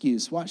an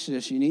excuse. Watch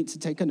this. You need to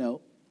take a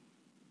note.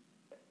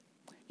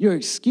 Your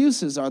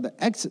excuses are the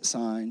exit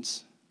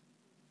signs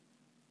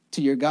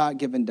to your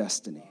God-given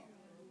destiny.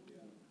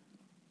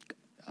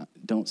 I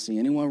don't see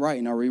anyone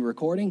writing. Are we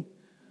recording?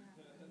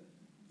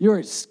 Your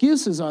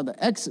excuses are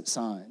the exit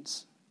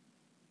signs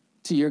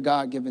to your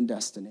God-given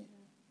destiny.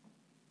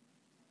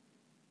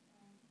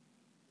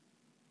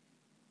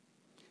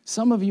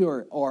 Some of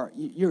you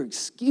you're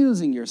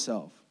excusing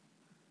yourself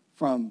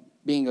from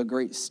being a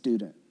great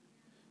student.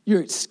 You're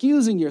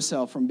excusing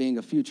yourself from being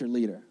a future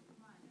leader.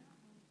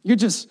 You're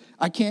just,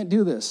 I can't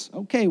do this.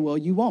 Okay, well,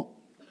 you won't.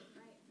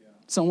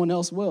 Someone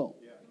else will.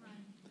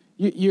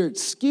 You're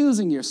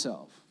excusing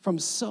yourself from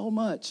so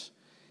much.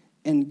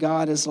 And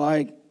God is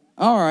like,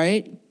 all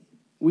right,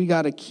 we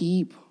got to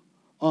keep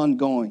on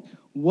going.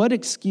 What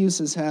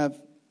excuses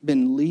have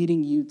been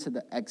leading you to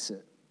the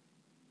exit?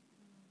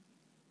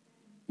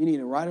 You need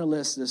to write a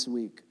list this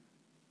week.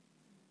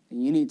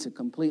 And you need to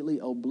completely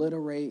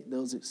obliterate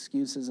those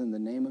excuses in the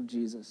name of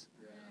Jesus.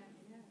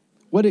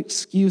 What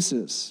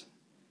excuses?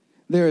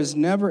 There is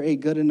never a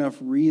good enough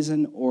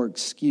reason or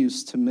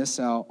excuse to miss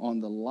out on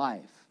the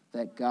life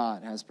that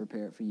God has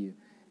prepared for you.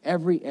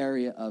 Every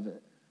area of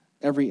it.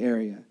 Every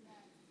area.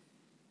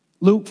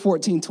 Luke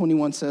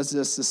 14:21 says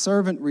this, the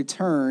servant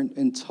returned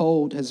and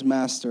told his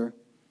master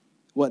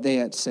what they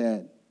had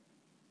said.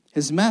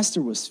 His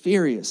master was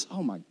furious.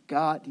 Oh my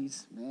God,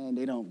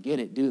 they don't get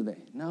it, do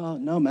they?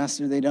 No,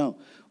 master, they don't.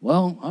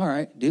 Well, all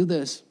right, do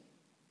this.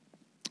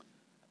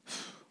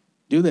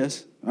 Do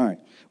this. All right,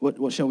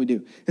 what shall we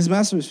do? His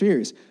master was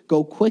furious.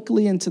 Go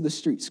quickly into the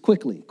streets.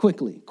 Quickly.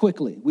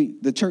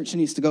 The church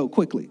needs to go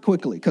quickly,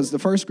 because the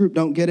first group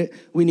don't get it.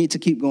 We need to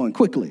keep going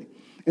quickly.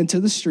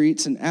 Into the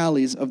streets and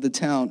alleys of the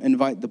town,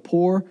 invite the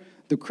poor,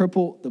 the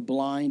crippled, the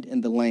blind,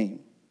 and the lame.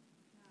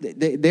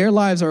 Their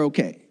lives are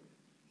okay.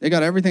 They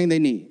got everything they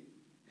need.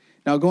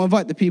 Now go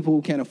invite the people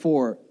who can't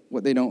afford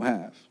what they don't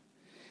have.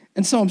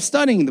 And so I'm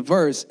studying the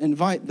verse,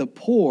 invite the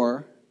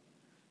poor,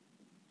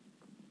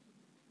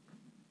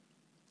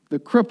 the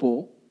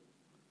crippled,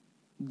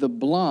 the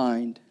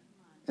blind,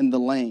 and the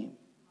lame.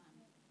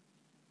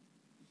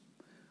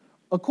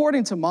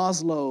 According to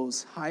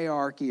Maslow's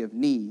hierarchy of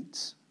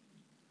needs,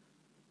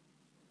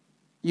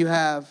 you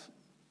have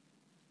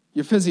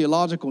your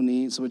physiological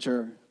needs, which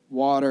are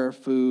water,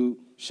 food,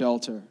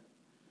 shelter.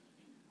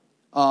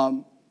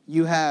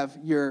 You have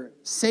your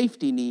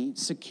safety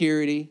needs,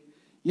 security.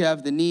 You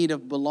have the need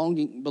of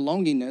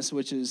belongingness,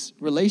 which is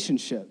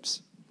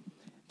relationships.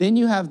 Then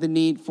you have the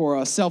need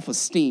for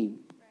self-esteem.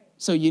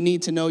 So you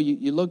need to know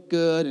you look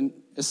good and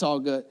it's all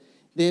good.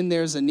 Then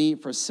there's a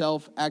need for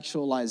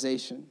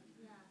self-actualization,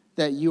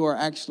 that you are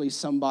actually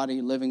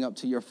somebody living up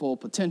to your full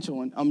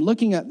potential. And I'm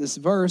looking at this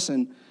verse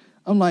and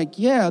I'm like,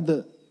 yeah,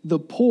 the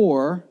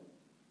poor,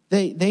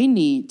 they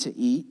need to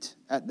eat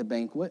at the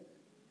banquet.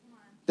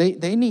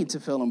 They need to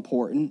feel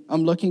important.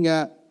 I'm looking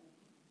at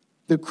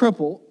the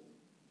crippled.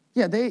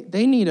 Yeah,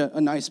 they need a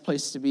nice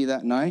place to be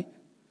that night.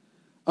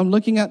 I'm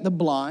looking at the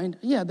blind.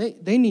 Yeah,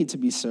 they need to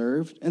be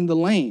served. And the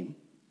lame.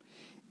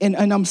 And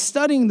I'm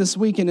studying this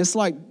week, and it's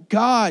like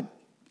God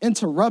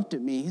interrupted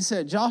me. He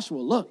said, Joshua,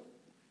 look,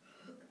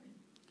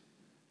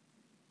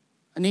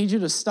 I need you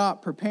to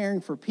stop preparing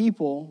for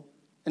people,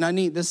 and I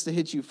need this to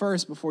hit you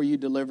first before you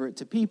deliver it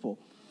to people.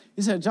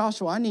 He said,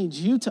 Joshua, I need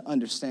you to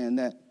understand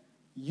that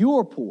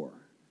you're poor.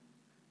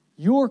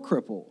 You're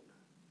crippled,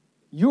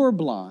 you're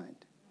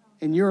blind,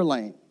 and you're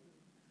lame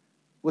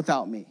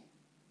without me.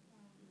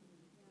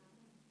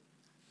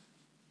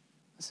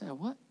 I said,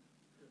 what?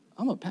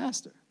 I'm a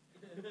pastor.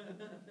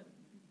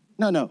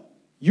 No,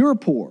 you're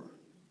poor,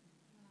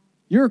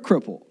 you're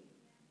crippled,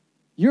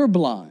 you're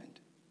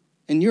blind,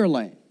 and you're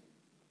lame.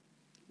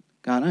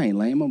 God, I ain't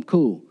lame, I'm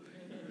cool.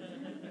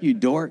 You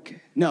dork.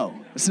 No,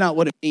 that's not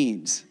what it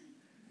means.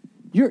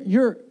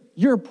 You're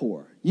You're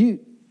poor. You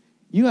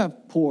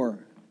have poor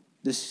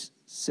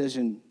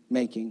decision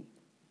making.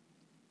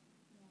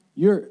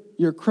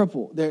 You're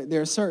crippled.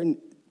 There are certain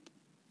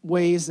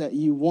ways that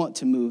you want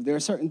to move. There are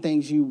certain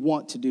things you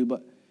want to do,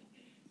 but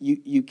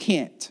you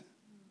can't.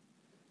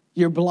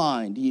 You're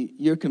blind.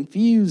 You're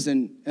confused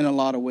in a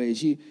lot of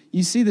ways.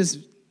 You see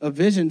a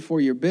vision for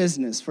your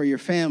business, for your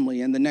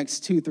family in the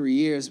next 2-3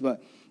 years,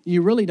 but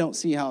you really don't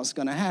see how it's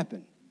going to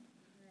happen.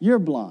 You're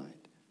blind.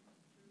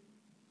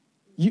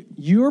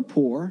 You're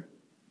poor.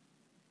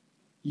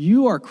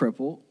 You are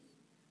crippled.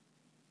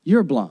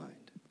 You're blind.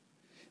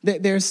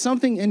 There's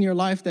something in your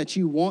life that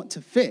you want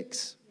to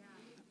fix,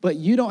 but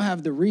you don't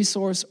have the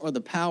resource or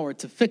the power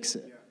to fix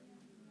it.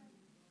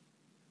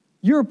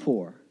 You're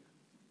poor.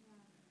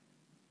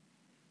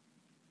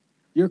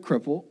 You're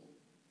crippled.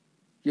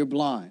 You're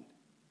blind.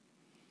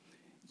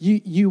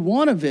 You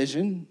want a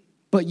vision,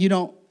 but you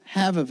don't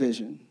have a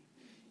vision.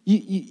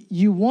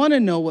 You want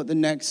to know what the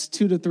next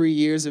 2 to 3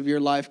 years of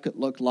your life could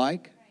look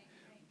like,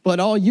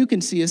 but all you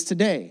can see is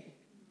today.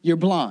 You're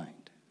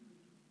blind.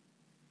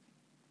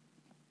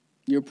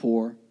 You're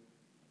poor.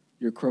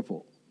 You're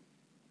crippled.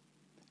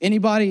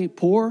 Anybody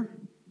poor?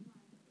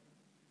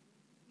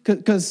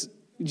 Because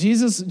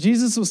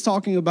Jesus was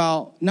talking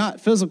about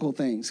not physical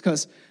things,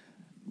 because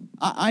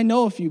I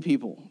know a few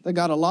people that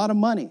got a lot of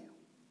money,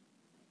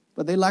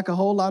 but they lack a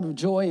whole lot of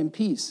joy and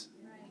peace.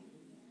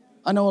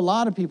 I know a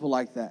lot of people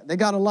like that. They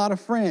got a lot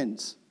of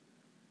friends,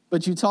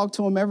 but you talk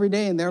to them every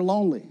day and they're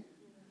lonely.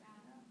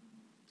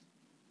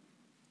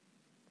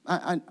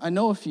 I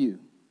know a few.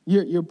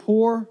 You're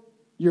poor,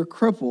 you're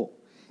crippled.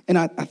 And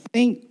I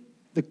think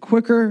the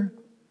quicker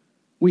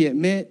we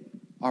admit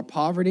our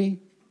poverty,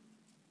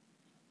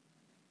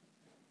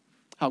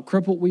 how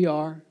crippled we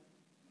are,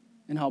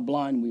 and how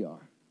blind we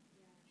are,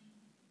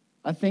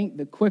 I think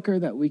the quicker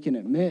that we can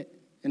admit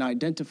and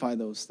identify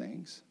those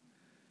things,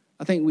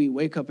 I think we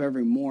wake up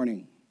every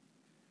morning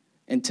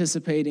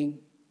anticipating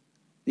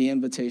the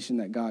invitation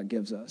that God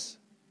gives us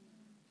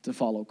to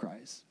follow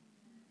Christ.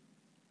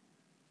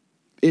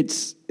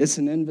 It's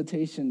an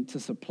invitation to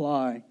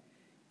supply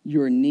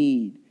your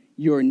need.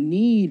 Your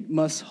need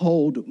must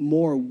hold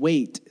more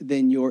weight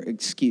than your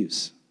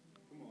excuse.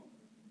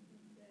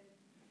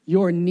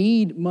 Your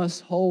need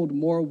must hold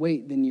more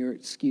weight than your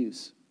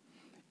excuse.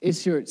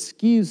 It's your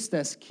excuse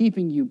that's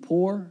keeping you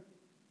poor,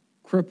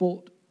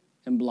 crippled,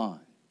 and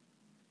blind,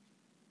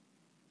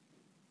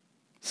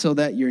 so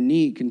that your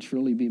need can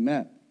truly be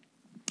met.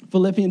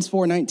 Philippians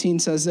 4:19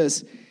 says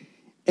this,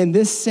 and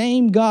this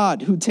same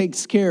God who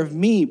takes care of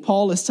me,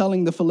 Paul is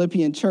telling the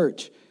Philippian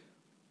church,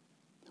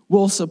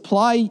 will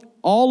supply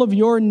all of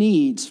your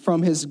needs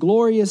from his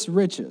glorious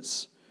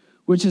riches,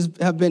 which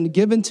have been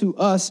given to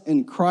us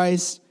in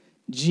Christ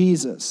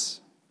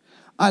Jesus.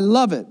 I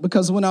love it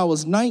because when I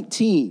was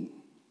 19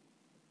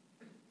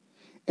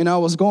 and I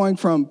was going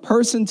from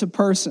person to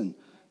person,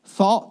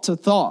 thought to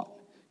thought,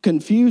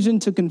 confusion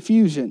to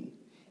confusion,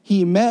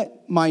 he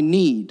met my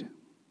need.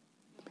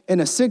 In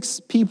a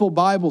 6-people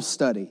Bible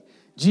study,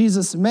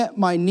 Jesus met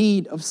my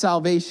need of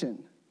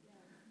salvation.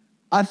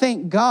 I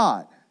thank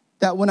God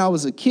that when I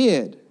was a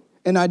kid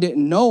and I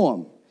didn't know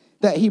him,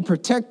 that he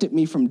protected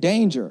me from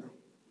danger.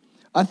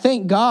 I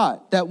thank God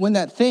that when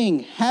that thing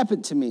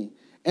happened to me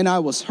and I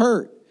was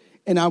hurt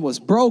and I was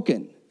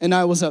broken and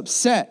I was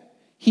upset,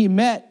 he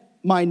met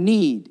my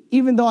need,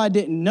 even though I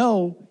didn't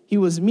know he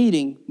was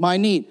meeting my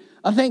need.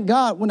 I thank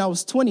God when I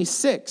was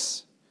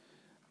 26,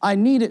 I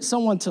needed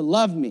someone to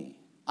love me.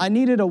 I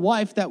needed a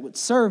wife that would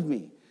serve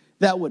me,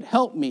 that would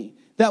help me,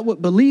 that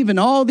would believe in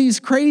all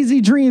these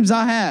crazy dreams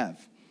I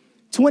have.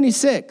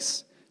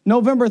 26,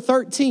 November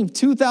 13th,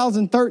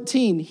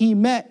 2013, he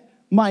met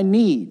my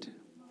need.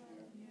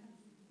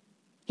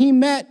 He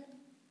met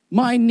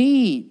my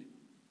need.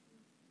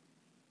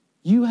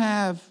 You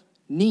have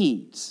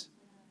needs.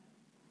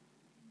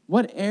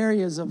 What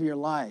areas of your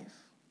life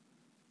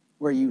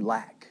where you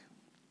lack?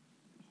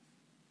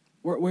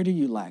 Where do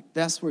you lack?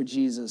 That's where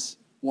Jesus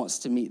wants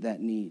to meet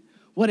that need.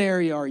 What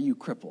area are you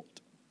crippled?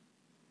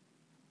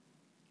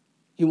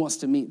 He wants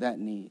to meet that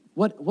need.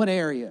 What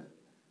area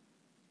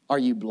are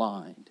you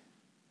blind?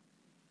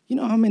 You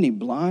know how many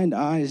blind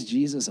eyes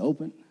Jesus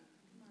opened?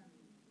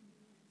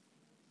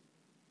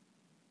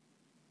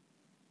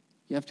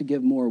 You have to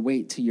give more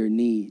weight to your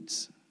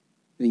needs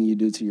than you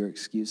do to your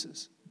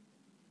excuses.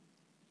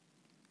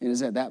 And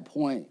it's at that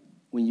point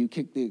when you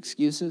kick the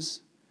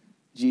excuses,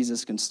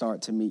 Jesus can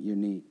start to meet your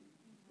need.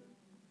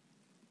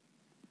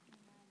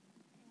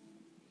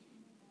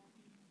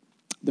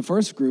 The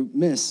first group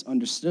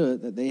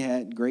misunderstood that they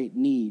had great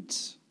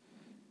needs,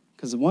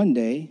 because one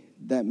day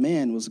that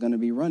man was going to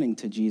be running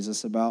to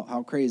Jesus about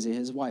how crazy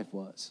his wife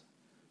was.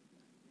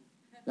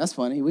 That's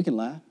funny. We can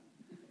laugh.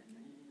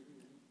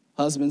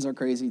 Husbands are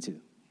crazy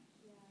too.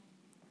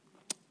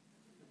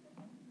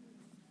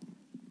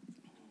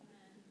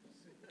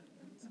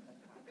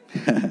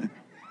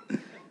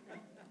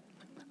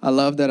 I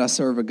love that I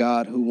serve a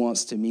God who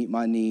wants to meet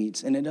my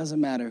needs, and it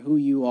doesn't matter who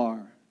you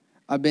are.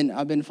 I've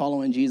been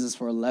following Jesus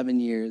for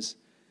 11 years,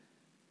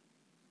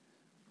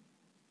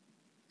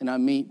 And I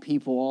meet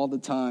people all the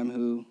time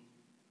who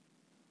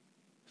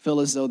feel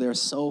as though they're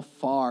so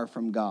far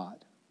from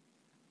God.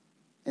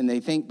 And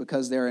they think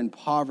because they're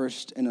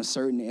impoverished in a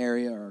certain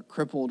area or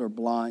crippled or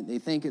blind, they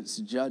think it's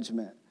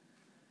judgment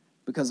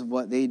because of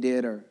what they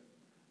did or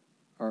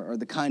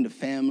the kind of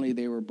family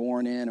they were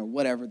born in or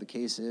whatever the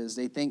case is.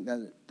 They think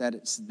that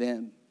it's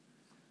them.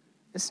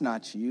 It's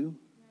not you.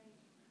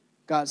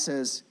 God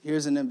says,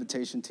 here's an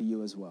invitation to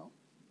you as well.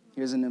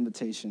 Here's an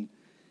invitation.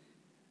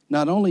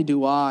 Not only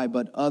do I,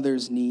 but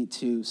others need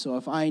too. So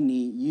if I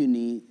need, you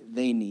need,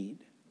 they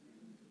need.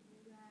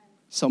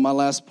 So my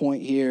last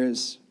point here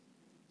is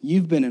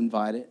you've been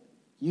invited.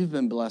 You've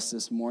been blessed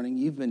this morning.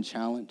 You've been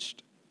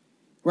challenged.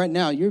 Right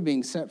now, you're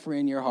being set free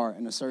in your heart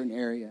in a certain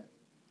area.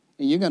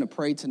 And you're going to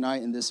pray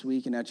tonight and this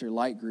week and at your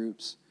light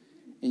groups.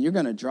 And you're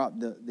going to drop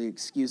the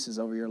excuses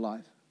over your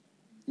life.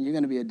 And you're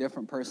going to be a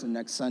different person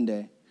next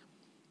Sunday.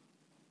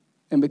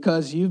 And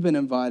because you've been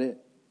invited,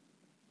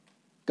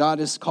 God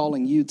is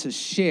calling you to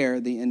share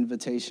the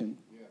invitation.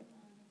 Yeah.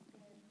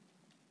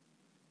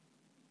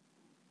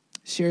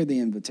 Share the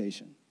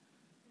invitation.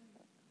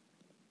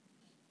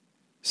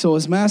 So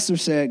as Master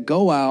said,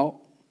 go out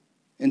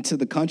into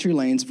the country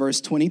lanes, verse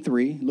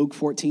 23, Luke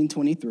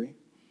 14:23.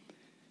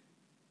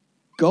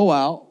 Go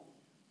out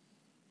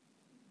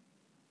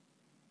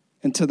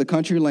into the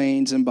country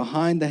lanes and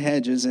behind the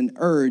hedges and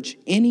urge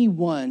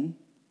anyone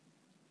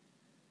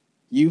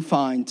you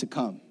find to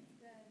come,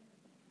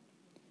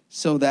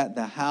 so that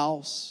the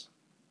house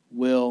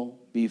will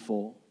be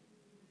full.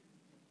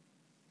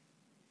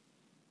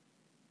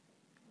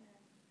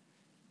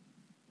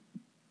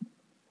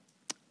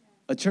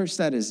 A church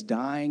that is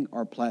dying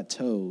or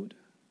plateaued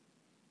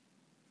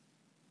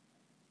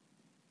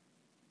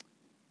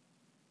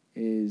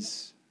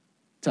is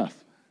tough.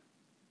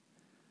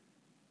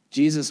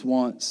 Jesus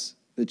wants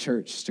the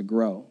church to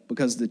grow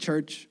because the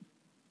church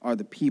are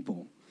the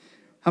people.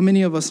 How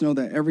many of us know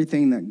that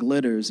everything that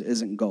glitters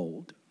isn't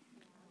gold?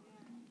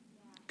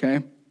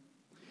 Okay?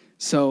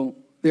 So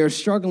there are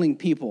struggling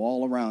people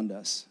all around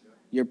us.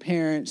 Your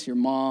parents, your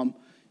mom,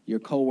 your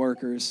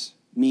coworkers,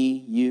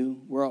 me,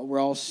 you. We're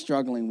all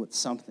struggling with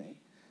something.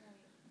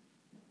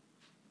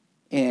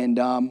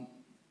 And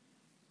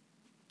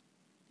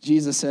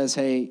Jesus says,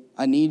 hey,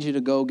 I need you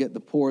to go get the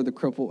poor, the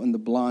crippled, and the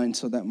blind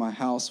so that my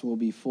house will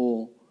be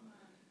full.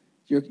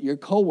 Your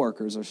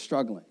coworkers are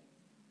struggling.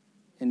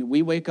 And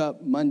we wake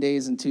up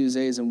Mondays and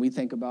Tuesdays and we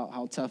think about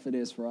how tough it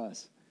is for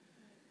us.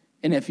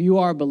 And if you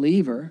are a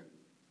believer,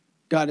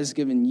 God has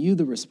given you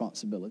the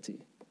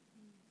responsibility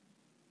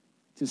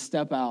to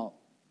step out,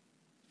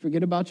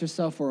 forget about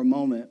yourself for a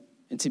moment,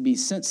 and to be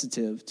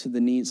sensitive to the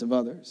needs of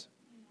others.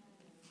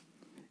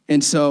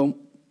 And so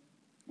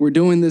we're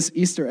doing this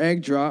Easter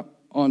egg drop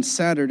on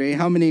Saturday.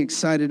 How many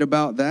excited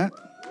about that?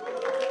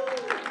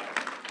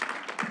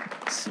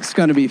 It's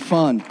going to be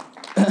fun.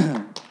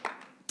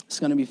 It's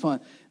going to be fun.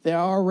 There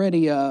are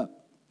already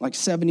like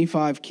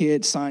 75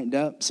 kids signed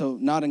up, so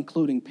not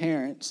including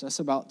parents. That's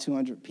about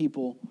 200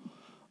 people.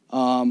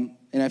 And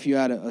if you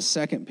add a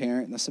second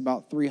parent, that's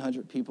about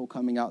 300 people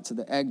coming out to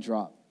the egg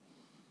drop.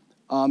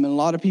 And a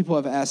lot of people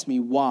have asked me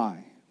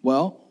why.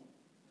 Well,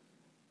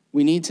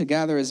 we need to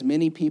gather as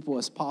many people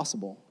as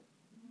possible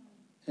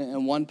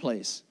in one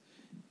place,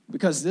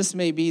 because this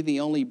may be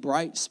the only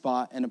bright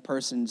spot in a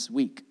person's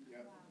week.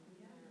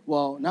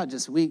 Well, not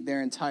just week,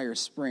 their entire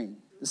spring.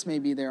 This may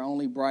be their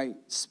only bright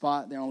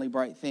spot, their only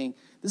bright thing.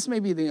 This may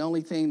be the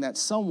only thing that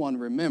someone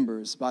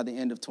remembers by the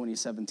end of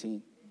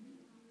 2017.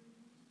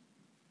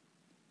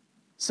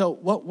 So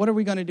what are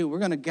we going to do? We're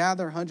going to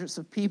gather hundreds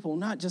of people,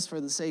 not just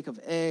for the sake of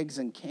eggs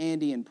and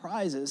candy and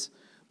prizes,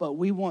 but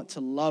we want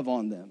to love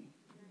on them.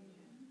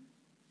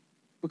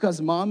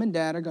 Because mom and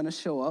dad are going to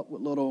show up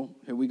with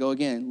here we go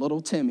again,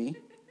 little Timmy.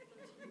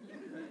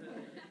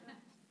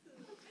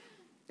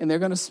 And they're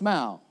going to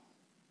smile.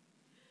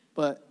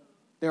 But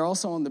they're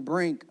also on the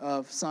brink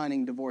of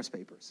signing divorce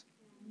papers.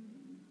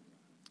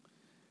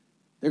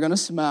 They're going to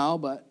smile,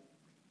 but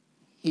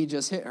he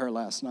just hit her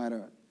last night,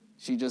 or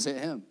she just hit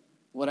him,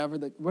 whatever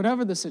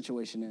the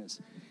situation is.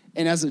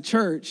 And as a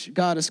church,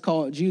 God has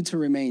called you to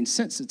remain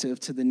sensitive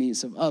to the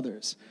needs of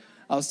others.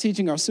 I was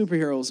teaching our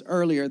superheroes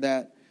earlier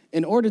that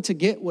in order to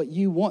get what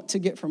you want to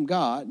get from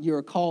God,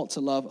 you're called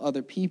to love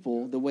other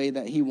people the way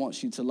that he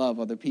wants you to love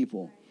other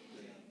people.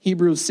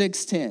 Hebrews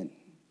 6:10,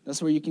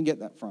 that's where you can get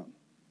that from.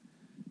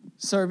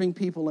 Serving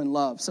people in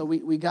love. So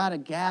we got to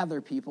gather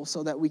people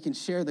so that we can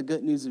share the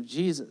good news of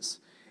Jesus.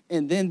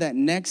 And then that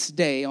next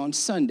day on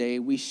Sunday,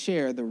 we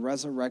share the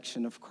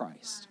resurrection of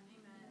Christ.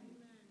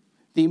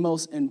 The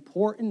most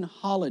important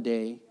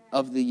holiday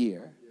of the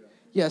year.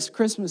 Yes,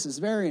 Christmas is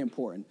very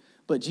important,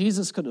 but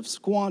Jesus could have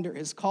squandered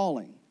his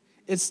calling.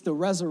 It's the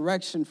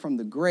resurrection from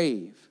the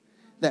grave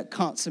that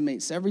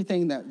consummates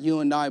everything that you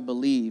and I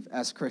believe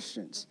as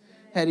Christians.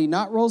 Had he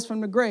not rose from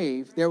the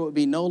grave, there would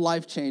be no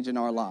life change in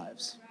our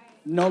lives.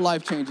 No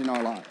life change in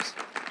our lives.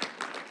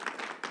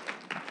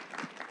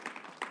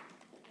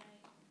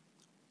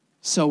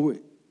 So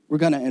we're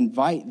going to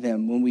invite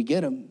them when we get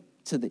them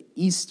to the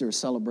Easter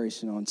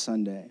celebration on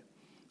Sunday.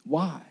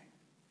 Why?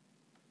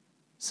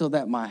 so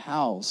that my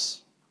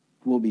house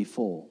will be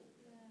full.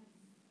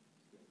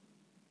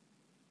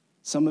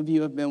 Some of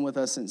you have been with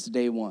us since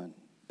day one,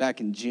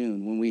 back in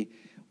June when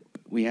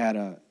we had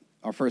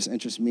our first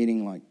interest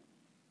meeting. Like,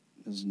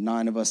 there's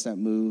 9 of us that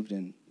moved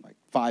and like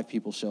 5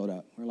 people showed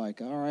up. We're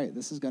like, all right,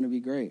 this is going to be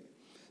great.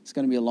 It's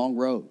going to be a long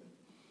road.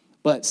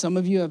 But some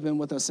of you have been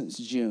with us since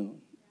June.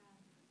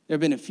 There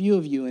have been a few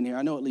of you in here.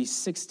 I know at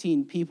least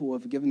 16 people who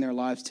have given their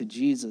lives to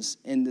Jesus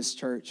in this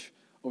church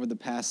over the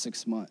past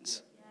 6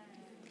 months.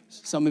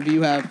 Some of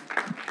you have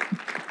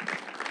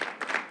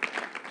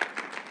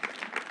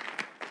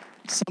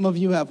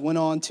went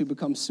on to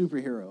become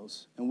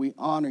superheroes, and we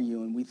honor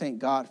you and we thank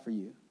God for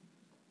you.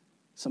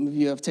 Some of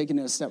you have taken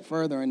it a step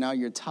further, and now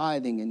you're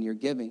tithing and you're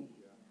giving.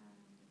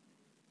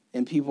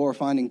 And people are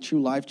finding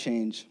true life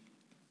change.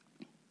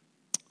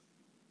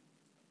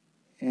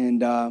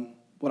 And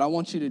what I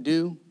want you to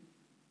do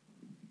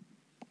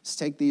is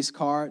take these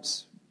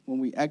cards when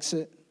we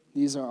exit.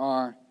 These are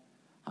our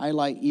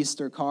Highlight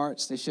Easter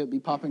cards. They should be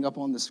popping up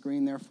on the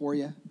screen there for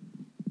you.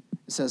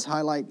 It says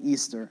Highlight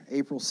Easter,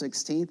 April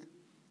 16th,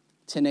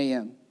 10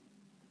 a.m.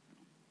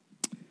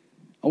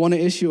 I want to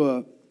issue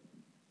a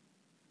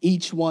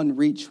Each One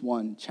Reach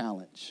One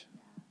challenge.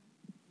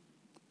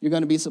 You're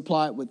going to be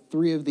supplied with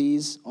 3 of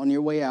these on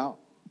your way out.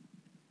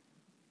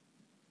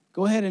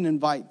 Go ahead and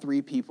invite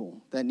 3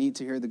 people that need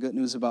to hear the good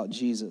news about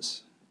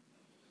Jesus.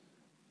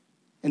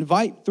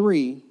 Invite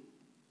 3,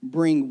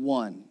 bring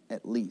 1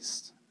 at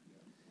least.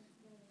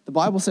 The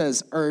Bible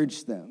says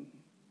urge them.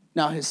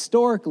 Now,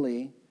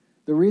 historically,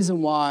 the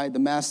reason why the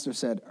master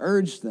said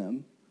urge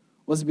them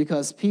was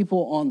because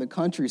people on the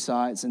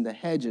countrysides and the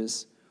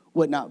hedges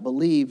would not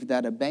believe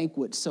that a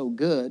banquet so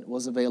good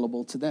was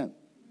available to them.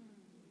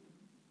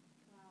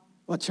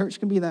 Well, church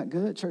can be that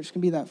good. Church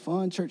can be that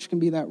fun. Church can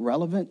be that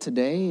relevant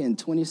today in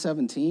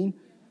 2017.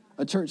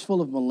 A church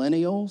full of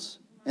millennials,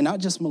 and not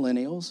just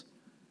millennials.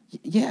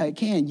 Yeah, it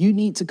can. You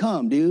need to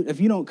come, dude. If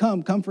you don't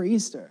come for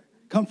Easter.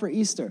 Come for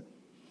Easter.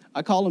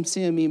 I call them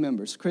CME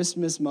members,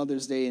 Christmas,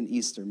 Mother's Day, and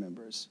Easter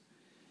members.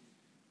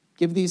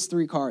 Give these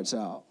 3 cards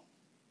out.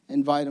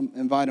 Invite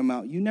them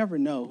out. You never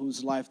know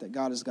whose life that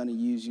God is going to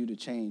use you to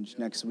change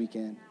next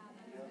weekend.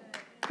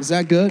 Is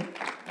that good?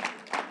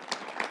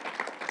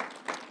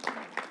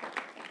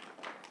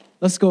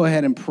 Let's go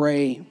ahead and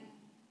pray.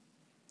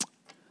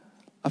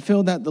 I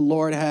feel that the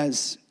Lord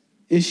has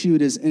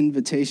issued his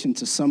invitation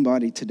to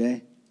somebody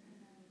today.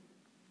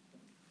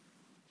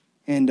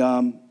 And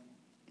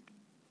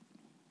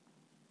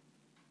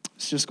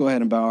let's just go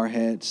ahead and bow our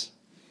heads.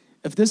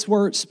 If this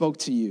word spoke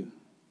to you,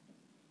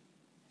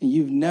 and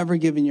you've never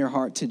given your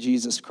heart to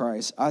Jesus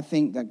Christ, I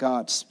think that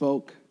God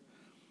spoke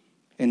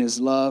and his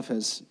love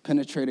has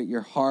penetrated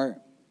your heart,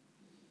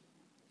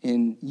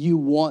 and you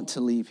want to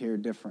leave here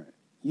different.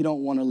 You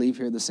don't want to leave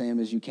here the same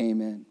as you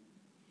came in.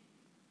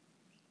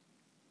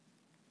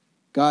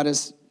 God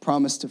has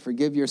promised to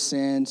forgive your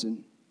sins,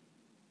 and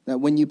that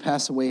when you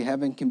pass away,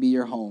 heaven can be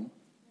your home.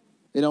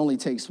 It only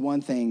takes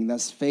one thing,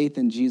 that's faith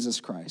in Jesus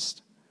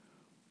Christ.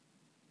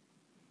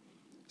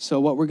 So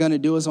what we're going to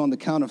do is on the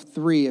count of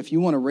 3, if you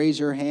want to raise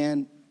your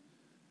hand,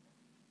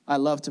 I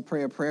love to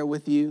pray a prayer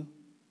with you.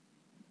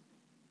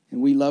 And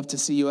we love to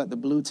see you at the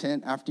blue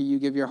tent after you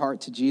give your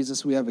heart to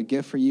Jesus. We have a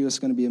gift for you. It's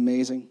going to be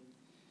amazing.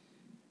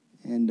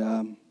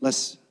 And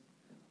let's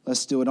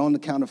do it on the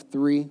count of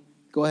 3.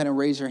 Go ahead and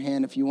raise your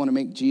hand if you want to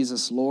make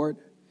Jesus Lord.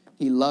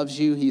 He loves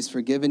you. He's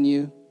forgiven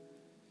you.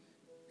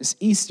 It's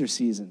Easter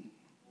season.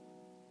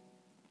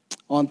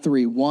 On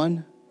 3.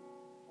 1,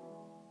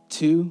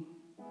 2,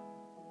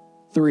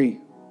 3.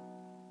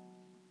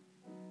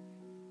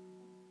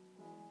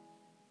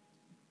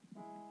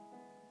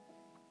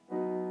 All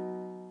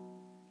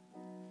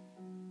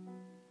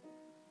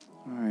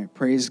right,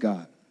 praise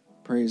God.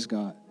 Praise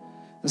God.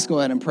 Let's go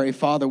ahead and pray.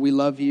 Father, we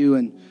love you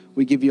and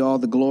we give you all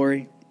the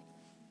glory.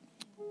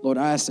 Lord,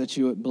 I ask that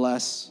you would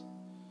bless.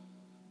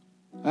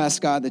 I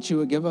ask, God, that you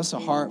would give us a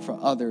heart for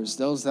others,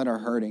 those that are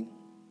hurting.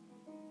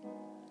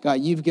 God,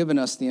 you've given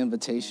us the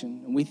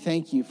invitation, and we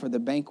thank you for the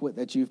banquet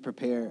that you've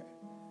prepared.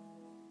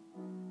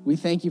 We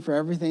thank you for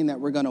everything that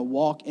we're going to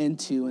walk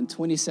into in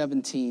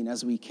 2017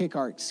 as we kick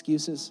our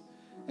excuses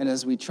and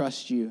as we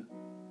trust you.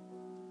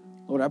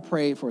 Lord, I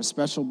pray for a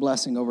special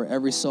blessing over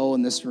every soul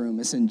in this room.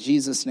 It's in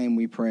Jesus' name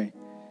we pray.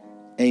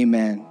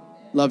 Amen.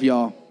 Love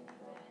y'all.